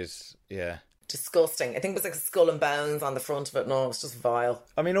well, which is, disgusting. I think it was like skull and bones on the front of it. No, it was just vile.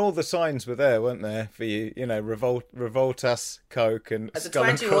 I mean, all the signs were there, weren't there, for you? You know, Revoltas Coke and as a skull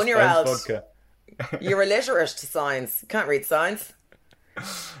and 21-year-old vodka. You're illiterate to signs. You can't read signs.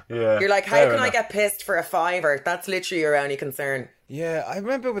 Yeah, you're like, how can I get pissed for a £5? That's literally your only concern. Yeah, I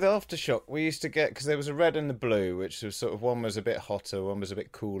remember with Aftershock we used to get, because there was a red and the blue, which was sort of, one was a bit hotter, one was a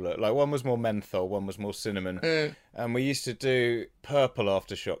bit cooler. Like, one was more menthol, one was more cinnamon. And we used to do purple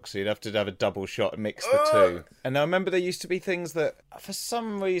Aftershock, so you'd have to have a double shot and mix the two. And I remember there used to be things that, for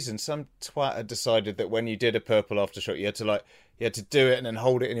some reason, some twat had decided that when you did a purple Aftershock, you had to do it and then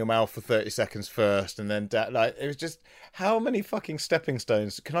hold it in your mouth for 30 seconds first, and then it was just, how many fucking stepping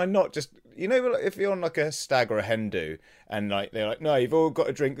stones can I not just, you know, if you're on like a stag or a hen do, and like they're like, no, you've all got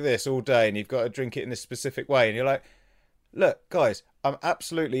to drink this all day and you've got to drink it in this specific way, and you're like, look guys, I'm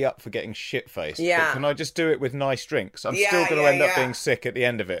absolutely up for getting shit-faced, but can I just do it with nice drinks? I'm still going to end up being sick at the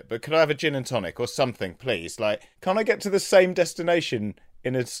end of it, but could I have a gin and tonic or something, please? Like, can't I get to the same destination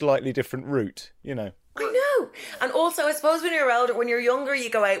in a slightly different route, you know? I know. And also, I suppose when you're older, when you're younger, you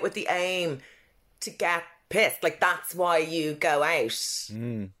go out with the aim to get pissed. Like, that's why you go out.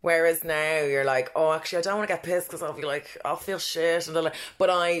 Whereas now you're like, oh, actually, I don't want to get pissed because I'll be like, I'll feel shit. And like, but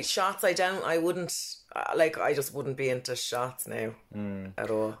I just wouldn't be into shots now at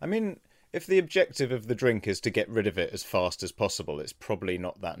all. I mean, if the objective of the drink is to get rid of it as fast as possible, it's probably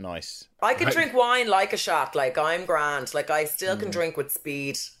not that nice. I can drink wine like a shot. Like, I'm grand. Like, I still can drink with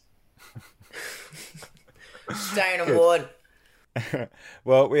speed. Down in one.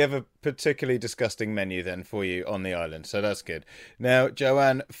 Well, we have a particularly disgusting menu then for you on the island, so that's good. Now,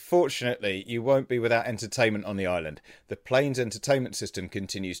 Joanne, fortunately, you won't be without entertainment on the island. The plane's entertainment system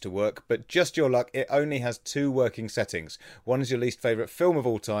continues to work, but just your luck, it only has 2 working settings. One is your least favourite film of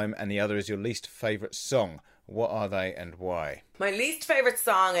all time, and the other is your least favourite song. What are they and why? My least favourite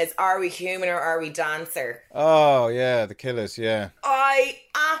song is Are We Human or Are We Dancer? Oh, yeah, the Killers, yeah. I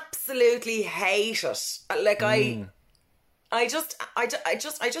absolutely hate it. Like, I just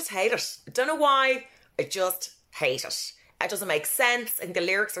hate it. I don't know why. I just hate it. It doesn't make sense. I think the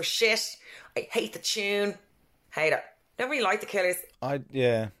lyrics are shit. I hate the tune. Hate it. Don't really like the Killers. I'm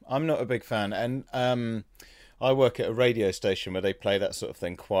not a big fan. And I work at a radio station where they play that sort of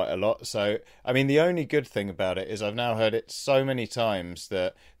thing quite a lot. So, I mean, the only good thing about it is I've now heard it so many times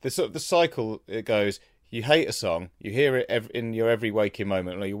that the cycle, it goes, you hate a song, you hear it in your every waking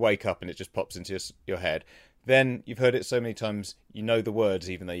moment, or you wake up and it just pops into your head. Then you've heard it so many times, you know the words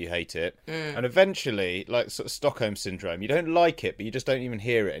even though you hate it. And eventually, like sort of Stockholm Syndrome, you don't like it, but you just don't even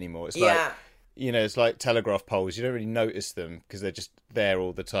hear it anymore. It's like, you know, it's like telegraph poles. You don't really notice them because they're just there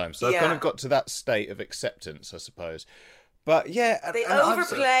all the time. So I've kind of got to that state of acceptance, I suppose. But yeah, they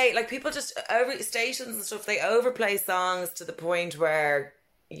overplay, like people just, stations and stuff, they overplay songs to the point where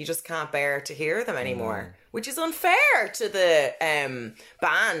you just can't bear to hear them anymore, which is unfair to the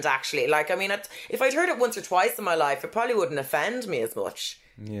band, actually. Like, I mean, if I'd heard it once or twice in my life, it probably wouldn't offend me as much.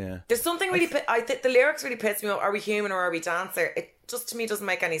 Yeah. There's something really, I think the lyrics really piss me off. Are we human or are we dancer? It just, to me, doesn't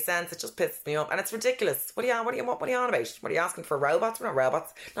make any sense. It just pisses me off. And it's ridiculous. What are you on about? What are you asking for, robots? We're not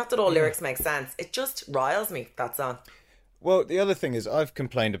robots. Not that all lyrics make sense. It just riles me, that song. Well, the other thing is I've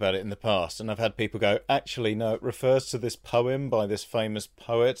complained about it in the past, and I've had people go, actually, no, it refers to this poem by this famous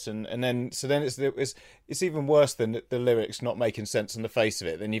poet, and then it's even worse than the lyrics not making sense on the face of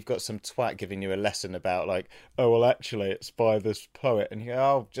it. Then you've got some twat giving you a lesson about, like, oh, well, actually, it's by this poet, and you go,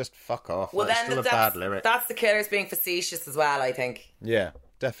 oh, just fuck off. Well, that's still a bad lyric. That's the Killers being facetious as well, I think. Yeah,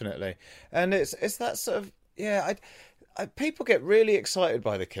 definitely. And it's that sort of, people get really excited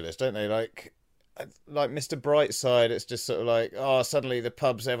by the Killers, don't they? Like Mr. Brightside, it's just sort of like, oh, suddenly the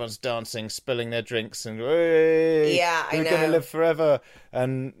pubs, everyone's dancing, spilling their drinks, and hey, we're going to live forever.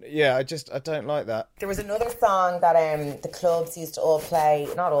 And yeah, I don't like that. There was another song that the clubs used to all play,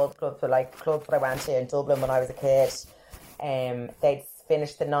 not all the clubs, but like clubs that I went to in Dublin when I was a kid. They'd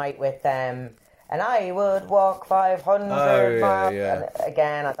finished the night with them. And I would walk 500 miles. Yeah. And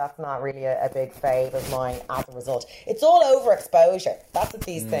again, that's not really a big fave of mine as a result. It's all overexposure. That's what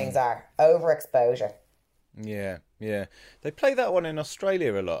these things are. Overexposure. Yeah. They play that one in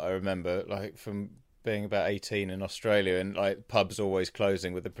Australia a lot, I remember, like from being about 18 in Australia, and like pubs always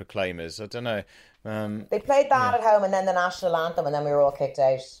closing with the Proclaimers. I don't know. They played that at home, and then the national anthem, and then we were all kicked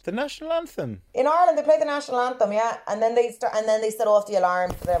out. The national anthem? In Ireland, they played the national anthem, yeah. And then they set off the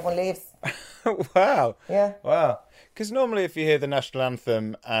alarm so that everyone leaves. Wow. Yeah. Wow. Because normally if you hear the national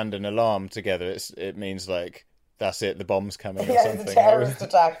anthem and an alarm together, it means like, that's it, the bomb's coming or something. It's a terrorist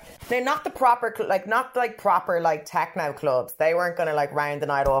attack. They're not the proper, proper techno clubs. They weren't going to like round the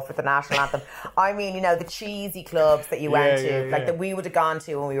night off with the national anthem. I mean, you know, the cheesy clubs that you went to, that we would have gone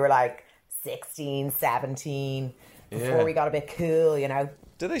to when we were like 16, 17, before we got a bit cool, you know.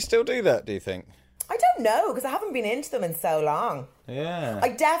 Do they still do that, do you think? I don't know, because I haven't been into them in so long. Yeah.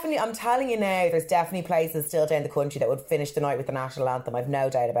 I'm telling you now, there's definitely places still down the country that would finish the night with the national anthem. I've no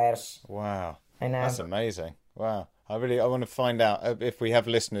doubt about it. Wow. I know. That's amazing. Wow. I want to find out if we have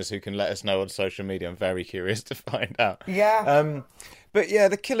listeners who can let us know on social media. I'm very curious to find out. Yeah. But yeah,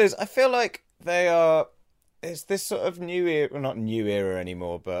 the Killers, I feel like they are... It's this sort of new era, well, not new era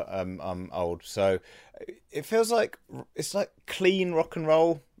anymore, but I'm old. So it feels like it's like clean rock and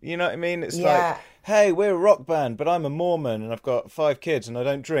roll. You know what I mean? It's like, hey, we're a rock band, but I'm a Mormon and I've got 5 kids and I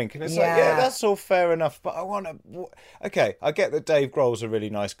don't drink. And it's like, yeah, that's all fair enough. But I want to... Okay, I get that Dave Grohl's a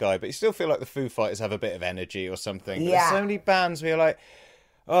really nice guy, but you still feel like the Foo Fighters have a bit of energy or something. But there's so many bands where you're like,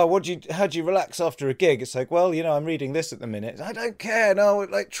 oh, how'd you relax after a gig? It's like, well, you know, I'm reading this at the minute. I don't care. No,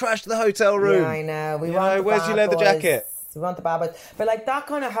 like, trash the hotel room. Yeah, I know. Where's your leather jacket? We want the bad boys. But like that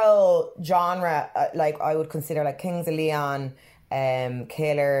kind of whole genre, like I would consider like Kings of Leon,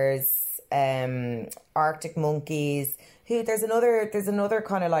 Killers, Arctic Monkeys. There's another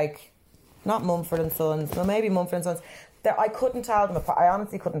kind of like, not Mumford & Sons, well maybe Mumford & Sons. I couldn't tell them apart. I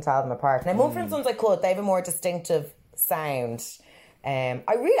honestly couldn't tell them apart. Now Mumford & Sons I could. They have a more distinctive sound. I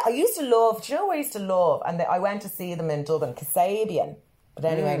used to love, do you know what I used to love? And I went to see them in Dublin, Kasabian. But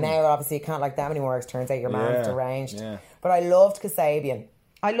anyway, now obviously you can't like them anymore, because it turns out your man's deranged. Yeah. But I loved Kasabian.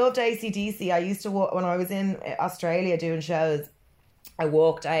 I loved AC/DC. I used to, when I was in Australia doing shows, I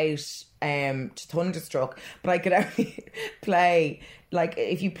walked out to Thunderstruck, but I could only play, like,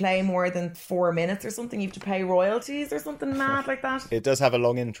 if you play more than 4 minutes or something, you have to pay royalties or something mad like that. It does have a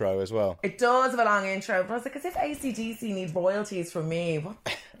long intro as well. It does have a long intro, but I was like, as if AC/DC need royalties from me. What?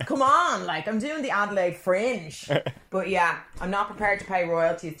 Come on, like, I'm doing the Adelaide Fringe. But yeah, I'm not prepared to pay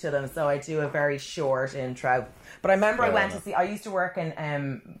royalties to them, so I do a very short intro. But I remember I used to work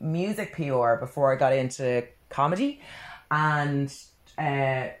in music PR before I got into comedy, and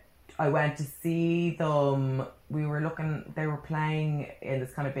I went to see them. They were playing in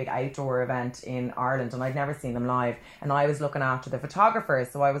this kind of big outdoor event in Ireland, and I'd never seen them live, and I was looking after the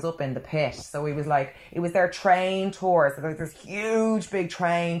photographers, so I was up in the pit. So it was their train tour, so there was this huge big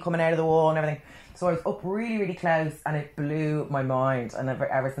train coming out of the wall and everything. So I was up really, really close, and it blew my mind, and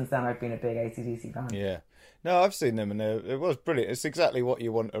ever since then I've been a big AC/DC fan. Yeah. No, I've seen them, and it was brilliant. It's exactly what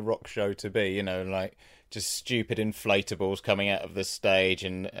you want a rock show to be, you know, like just stupid inflatables coming out of the stage,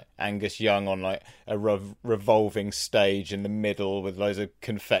 and Angus Young on like a revolving stage in the middle with loads of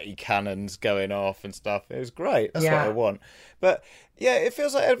confetti cannons going off and stuff. It was great. That's what I want. But yeah, it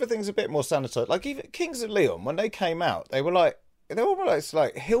feels like everything's a bit more sanitized. Like even Kings of Leon, when they came out, they were like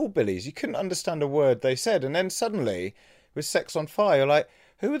hillbillies. You couldn't understand a word they said, and then suddenly with Sex on Fire, you're like,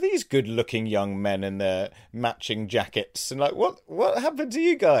 who are these good-looking young men in their matching jackets? And like, what happened to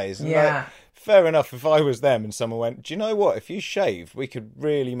you guys? And like, fair enough, if I was them and someone went, do you know what? If you shaved, we could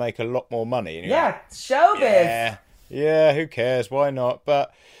really make a lot more money. And like, showbiz. Yeah, who cares? Why not?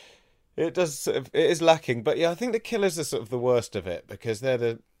 But it is lacking. But yeah, I think the Killers are sort of the worst of it, because they're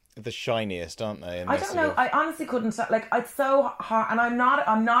the shiniest, aren't they? I don't know. I honestly couldn't. Like, it's so hard, and I'm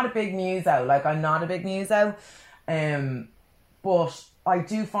not a big muso. Like, I'm not a big muso. But I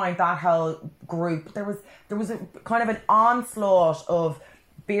do find that whole group, there was a kind of an onslaught of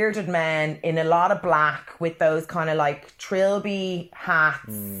bearded men in a lot of black with those kind of like trilby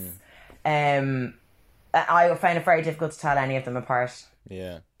hats. I found it very difficult to tell any of them apart.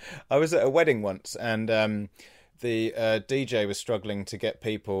 Yeah. I was at a wedding once, and the DJ was struggling to get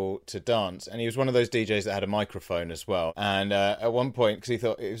people to dance, and he was one of those DJs that had a microphone as well. And at one point, because he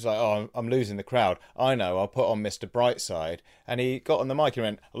thought, it was like, oh, I'm losing the crowd, I know, I'll put on Mr. Brightside. And he got on the mic and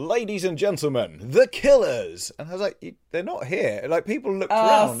went, ladies and gentlemen, the Killers. And I was like, they're not here. Like, people looked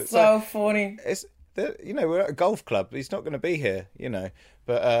around. It's so funny. You know, we're at a golf club. He's not going to be here, you know.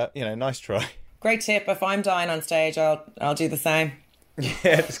 But, you know, nice try. Great tip. If I'm dying on stage, I'll do the same.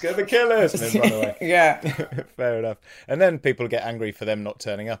 Yeah, just go the killers and then run away. Yeah. Fair enough. And then people get angry for them not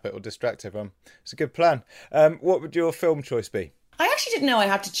turning up. It will distract everyone. It's a good plan. What would your film choice be? I actually didn't know I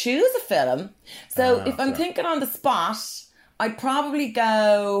had to choose a film. So if I'm thinking on the spot, I'd probably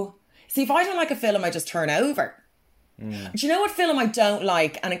go... See, if I don't like a film, I just turn over. Do you know what film I don't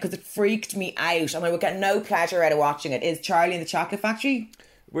like? And because it freaked me out and I would get no pleasure out of watching it, is Charlie and the Chocolate Factory.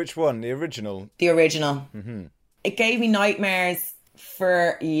 Which one? The original? The original. Mm-hmm. It gave me nightmares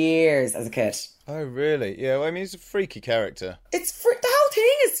for years as a kid. Oh, really? Yeah, well, I mean, he's a freaky character. The whole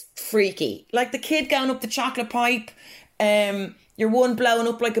thing is freaky. Like the kid going up the chocolate pipe, your one blowing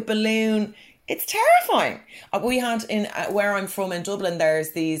up like a balloon. It's terrifying. We had in where I'm from in Dublin,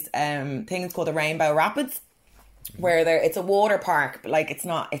 there's these things called the Rainbow Rapids, where it's a water park, but like it's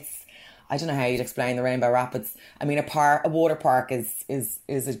I don't know how you'd explain the Rainbow Rapids. I mean, a water park is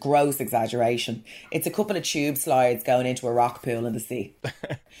a gross exaggeration. It's a couple of tube slides going into a rock pool in the sea.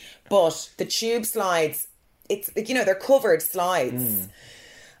 But the tube slides, it's they're covered slides.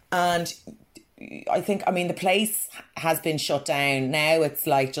 And the place has been shut down. Now it's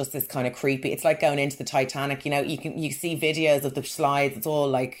like just this kind of creepy, it's like going into the Titanic, you see videos of the slides, it's all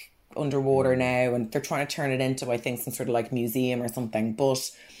like underwater now, and they're trying to turn it into, I think, some sort of like museum or something.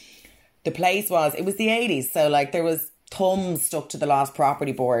 But the place it was the 80s, so like there was thumbs stuck to the last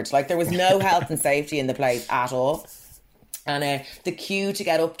property board. Like there was no health and safety in the place at all. And the queue to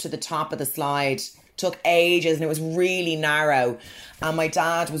get up to the top of the slide took ages, and it was really narrow. And my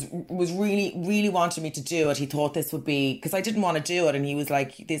dad was really, really wanting me to do it. He thought this would be, because I didn't want to do it, and he was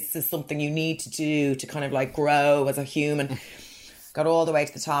like, this is something you need to do to kind of like grow as a human. Got all the way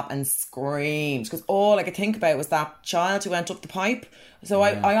to the top and screamed, because all I could think about was that child who went up the pipe. So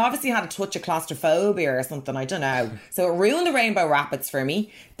I obviously had a touch of claustrophobia or something, I don't know. So it ruined the Rainbow Rapids for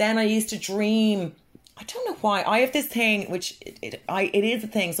me. Then I used to dream, I don't know why, I have this thing, which it is a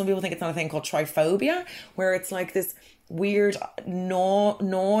thing, some people think it's not a thing, called tryphobia, where it's like this weird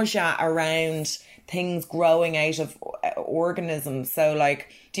nausea around things growing out of organisms. So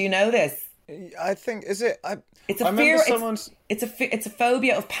like, do you know this? I think, is it... It's a fear. It's a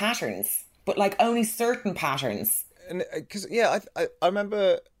phobia of patterns, but like only certain patterns. And because I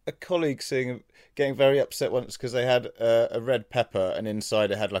remember a colleague getting very upset once because they had a red pepper, and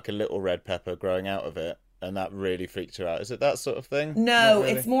inside it had like a little red pepper growing out of it, and that really freaked her out. Is it that sort of thing? No,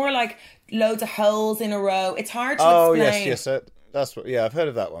 really. It's more like loads of holes in a row. It's hard to explain. Oh yes. That's what. Yeah, I've heard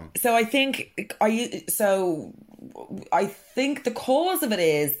of that one. So I think I think the cause of it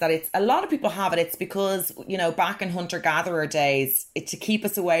is that it's, a lot of people have it. It's because, back in hunter-gatherer days, to keep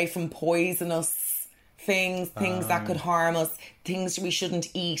us away from poisonous things that could harm us, things we shouldn't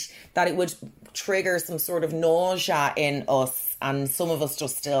eat, that it would trigger some sort of nausea in us, and some of us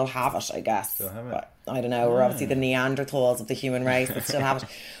just still have it, I guess. Still have it. But I don't know, we're obviously the Neanderthals of the human race that still have it.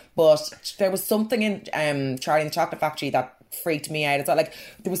 But there was something in Charlie and the Chocolate Factory that freaked me out. It's like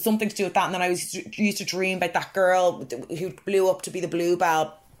there was something to do with that, and then I used to dream about that girl who blew up to be the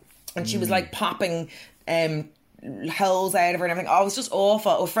Bluebell, and she was like popping holes out of her and everything. Oh, it was just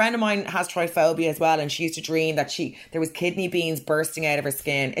awful. A friend of mine has tryphobia as well, and she used to dream that there was kidney beans bursting out of her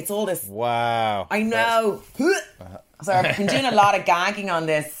skin. It's all this. Wow. I know. So I've been doing a lot of gagging on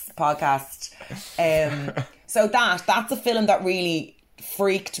this podcast. So that's a film that really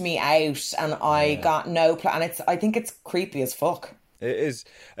freaked me out, and I got no plan. And I think it's creepy as fuck. It is.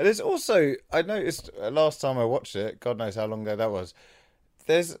 And there's also, I noticed last time I watched it, God knows how long ago that was,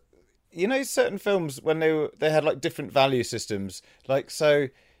 there's, certain films when they had like different value systems, like, so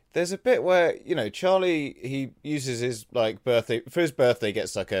there's a bit where, Charlie, he uses his like birthday, for his birthday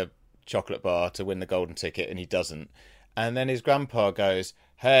gets like a chocolate bar to win the golden ticket, and he doesn't. And then his grandpa goes,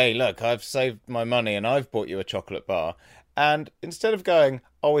 hey, look, I've saved my money and I've bought you a chocolate bar. And instead of going,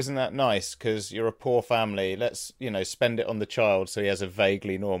 oh, isn't that nice because you're a poor family, let's, spend it on the child so he has a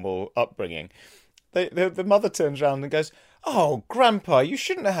vaguely normal upbringing, the mother turns around and goes, oh, Grandpa, you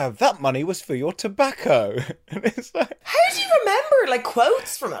shouldn't have. That money was for your tobacco. And it's like, how do you remember like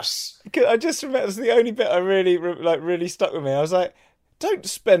quotes from it? I just remember, it's the only bit I really stuck with me. I was like, don't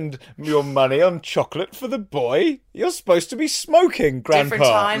spend your money on chocolate for the boy. You're supposed to be smoking, Grandpa.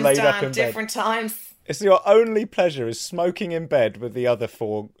 Different times, laid Dan, up in different bed. times. It's your only pleasure is smoking in bed with the other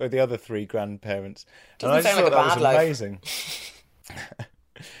three grandparents. Doesn't sound like a bad life. Amazing.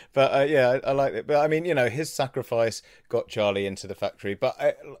 But yeah, I like it. But I mean, his sacrifice got Charlie into the factory.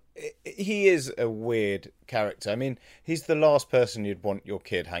 But he is a weird character. I mean, he's the last person you'd want your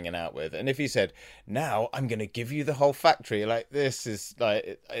kid hanging out with. And if he said, "Now I'm going to give you the whole factory," like this is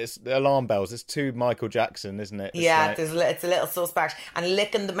like it's alarm bells. It's too Michael Jackson, isn't it? It's a little suspect. And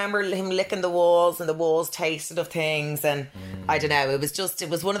remember him licking the walls, and the walls tasted of things. And I don't know. It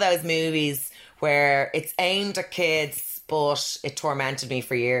was one of those movies where it's aimed at kids, but it tormented me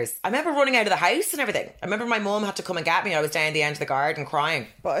for years. I remember running out of the house and everything. I remember my mum had to come and get me. I was down the end of the garden crying.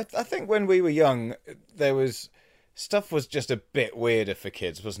 But I think when we were young, stuff was just a bit weirder for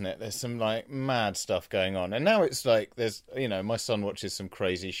kids, wasn't it? There's some like mad stuff going on. And now it's like there's, my son watches some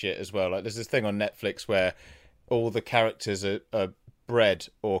crazy shit as well. Like there's this thing on Netflix where all the characters are bread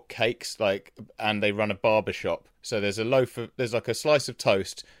or cakes, and they run a barber shop. So there's like a slice of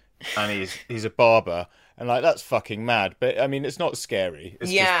toast, and he's a barber. And that's fucking mad. But I mean, it's not scary.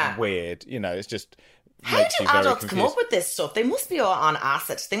 It's just weird. It's just. How do adults come up with this stuff? They must be all on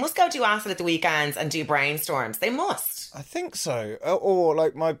acid. They must go do acid at the weekends and do brainstorms. They must. I think so. Or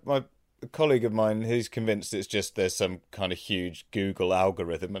like my colleague of mine who's convinced it's just there's some kind of huge Google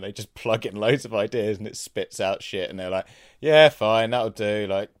algorithm and they just plug in loads of ideas and it spits out shit and they're like, yeah, fine, that'll do.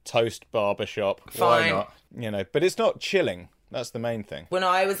 Like toast barbershop. Fine. Why not? But it's not chilling. That's the main thing. When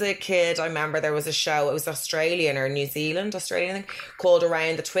I was a kid, I remember there was a show, it was Australian thing, called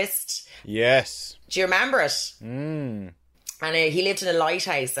Around the Twist. Yes. Do you remember it? Mm. And he lived in a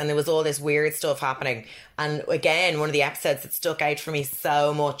lighthouse and there was all this weird stuff happening. And again, one of the episodes that stuck out for me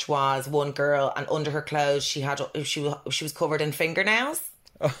so much was one girl, and under her clothes she was covered in fingernails.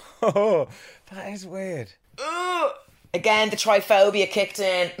 Oh, that is weird. Ugh. Again, the triphobia kicked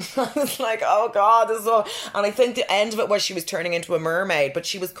in. I was like, oh God, this is all... And I think the end of it was she was turning into a mermaid, but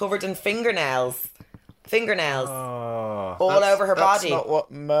she was covered in fingernails. All over her body. That's not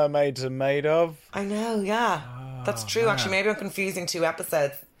what mermaids are made of. I know, yeah. That's true, actually. Maybe I'm confusing two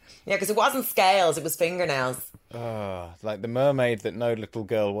episodes. Yeah, because it wasn't scales, it was fingernails. Like the mermaid that no little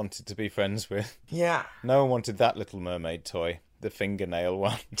girl wanted to be friends with. Yeah. No one wanted that Little Mermaid toy. The fingernail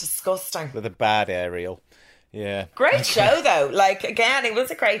one. Disgusting. With a bad Ariel. Yeah. Great show, though. Again, it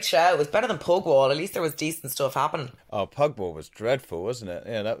was a great show. It was better than Pugwall. At least there was decent stuff happening. Oh, Pugwall was dreadful, wasn't it?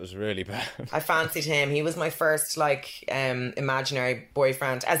 Yeah, that was really bad. I fancied him. He was my first, imaginary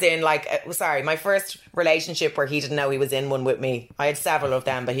boyfriend. As in, my first relationship where he didn't know he was in one with me. I had several of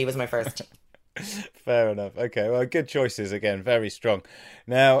them, but he was my first. Fair enough. Okay, well, good choices again. Very strong.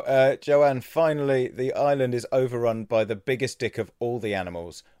 Now, Joanne, finally, the island is overrun by the biggest dick of all the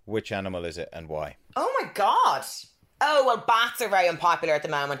animals. Which animal is it and why? Oh my God. Oh, well, bats are very unpopular at the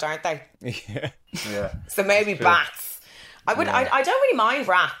moment, aren't they? Yeah. So maybe bats. I don't really mind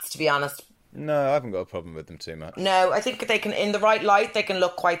rats, to be honest. No, I haven't got a problem with them too much. No, I think they can, in the right light, they can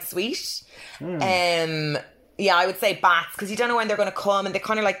look quite sweet. Yeah, I would say bats, because you don't know when they're going to come, and they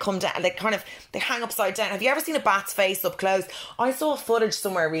kind of come down, they hang upside down. Have you ever seen a bat's face up close? I saw footage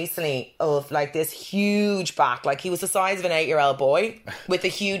somewhere recently of this huge bat, he was the size of an 8-year-old boy with a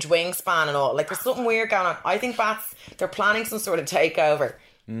huge wingspan and all. There's something weird going on. I think bats, they're planning some sort of takeover.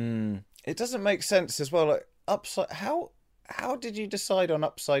 It doesn't make sense as well. How did you decide on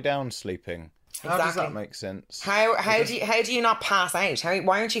upside down sleeping? How does that make sense? How do you not pass out?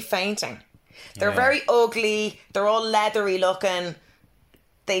 Why aren't you fainting? They're very ugly. They're all leathery looking.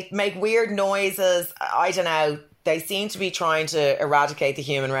 They make weird noises. I don't know. They seem to be trying to eradicate the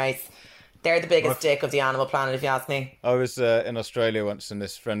human race. They're the biggest dick of the animal planet, if you ask me. I was in Australia once, and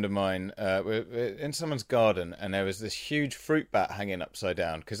this friend of mine, we're in someone's garden, and there was this huge fruit bat hanging upside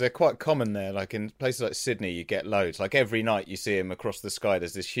down, because they're quite common there. In places like Sydney, you get loads. Every night you see them across the sky.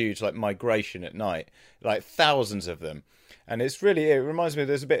 There's this huge migration at night, thousands of them. And it reminds me,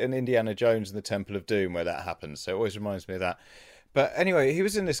 there's a bit in Indiana Jones and the Temple of Doom where that happens. So it always reminds me of that. But anyway, he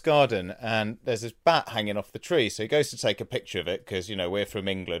was in this garden and there's this bat hanging off the tree. So he goes to take a picture of it because, we're from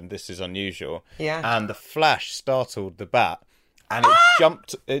England. This is unusual. Yeah. And the flash startled the bat. And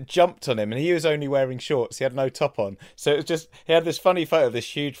it jumped on him, and he was only wearing shorts. He had no top on. So it was just, he had this funny photo of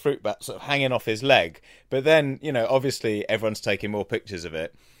this huge fruit bat sort of hanging off his leg. But then, obviously everyone's taking more pictures of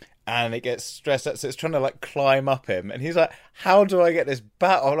it. And it gets stressed out, so it's trying to climb up him. And he's like, how do I get this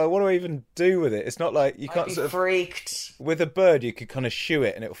bat off? What do I even do with it? It's not you can't I'd be freaked. With a bird, you could kind of shoo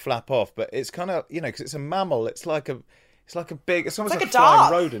it and it'll flap off. But it's kind of, because it's a mammal. It's like a big, it's almost like a flying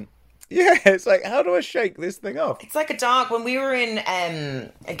dog. Rodent. Yeah, it's how do I shake this thing off? It's like a dog. When we were in,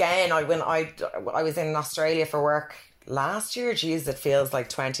 I was in Australia for work last year. Jeez, it feels like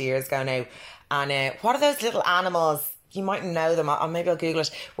 20 years ago now. And what are those little animals? You mightn't know them. Maybe I'll Google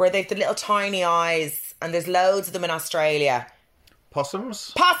it. Where they've the little tiny eyes, and there's loads of them in Australia.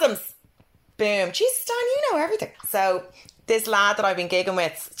 Possums? Possums! Boom. Jesus, Stan, you know everything. So this lad that I've been gigging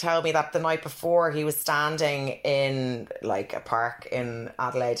with told me that the night before he was standing in like a park in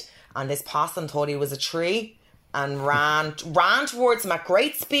Adelaide and this possum thought he was a tree and ran towards him at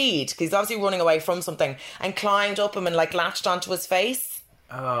great speed because he's obviously running away from something and climbed up him and like latched onto his face.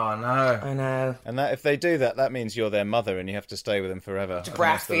 Oh, no. I know. And that if they do that, that means you're their mother and you have to stay with them forever. To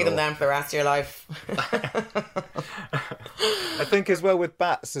breastfeed them then for the rest of your life. I think as well with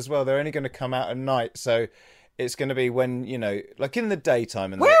bats as well, they're only going to come out at night, so it's going to be when, you know, like in the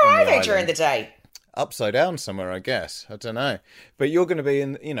daytime. Where are they during the day? Upside down somewhere, I guess. I don't know. But you're going to be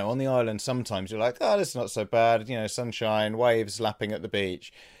in, you know, on the island sometimes. You're like, oh, this is not so bad. You know, sunshine, waves lapping at the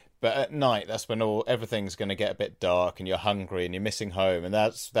beach. But at night, that's when everything's going to get a bit dark and you're hungry and you're missing home. And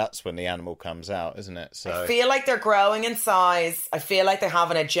that's when the animal comes out, isn't it? So I feel like they're growing in size. I feel like they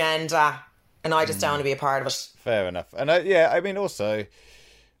have an agenda. And I just don't want to be a part of it. Fair enough. And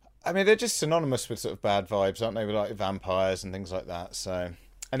they're just synonymous with sort of bad vibes, aren't they? With like vampires and things like that. So,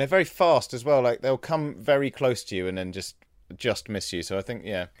 and they're very fast as well. Like they'll come very close to you and then just miss you. So I think,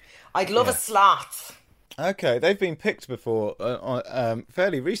 yeah. I'd love a sloth. Okay, they've been picked before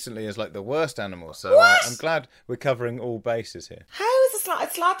fairly recently as like the worst animal. So I'm glad we're covering all bases here. How is a sloth?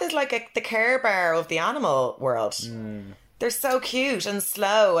 A sloth is like the Care Bear of the animal world. They're so cute and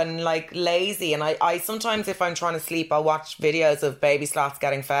slow and like lazy. And I sometimes, if I'm trying to sleep, I'll watch videos of baby sloths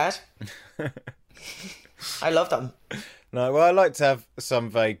getting fed. I love them. No, well, I like to have some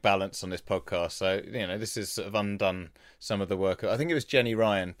vague balance on this podcast. So, you know, this is sort of undone some of the work. I think it was Jenny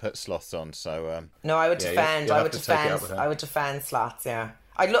Ryan put sloths on. So, no, I would defend. I would defend sloths. Yeah,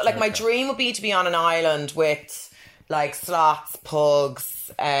 I'd look like my dream would be to be on an island with like sloths,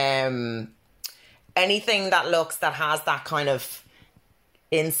 pugs, anything that has that kind of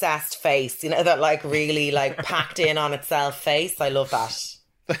incest face, you know, that like really like packed in on itself face. I love that.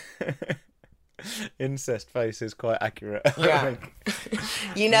 Incest face is quite accurate. Yeah.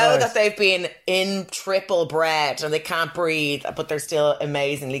 You know that they've been in triple bred and they can't breathe, but they're still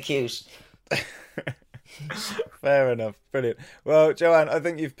amazingly cute. Fair enough. Brilliant. Well, Joanne, I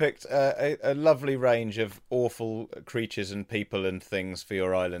think you've picked a lovely range of awful creatures and people and things for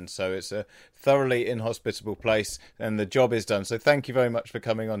your island. So it's a thoroughly inhospitable place and the job is done. So thank you very much for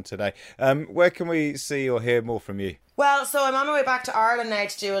coming on today. Where can we see or hear more from you? Well, so I'm on my way back to Ireland now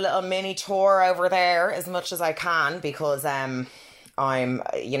to do a little mini tour over there as much as I can because I'm,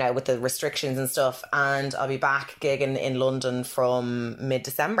 you know, with the restrictions and stuff, and I'll be back gigging in London from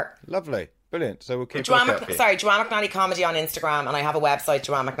mid-December. Lovely. Brilliant. So we'll keep Joanne Mcnally Comedy on Instagram, and I have a website,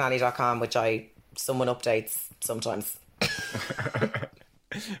 joannmcnally.com, which someone updates sometimes.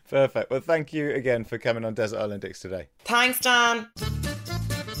 Perfect. Well, thank you again for coming on Desert Island Dicks today. Thanks, Dan.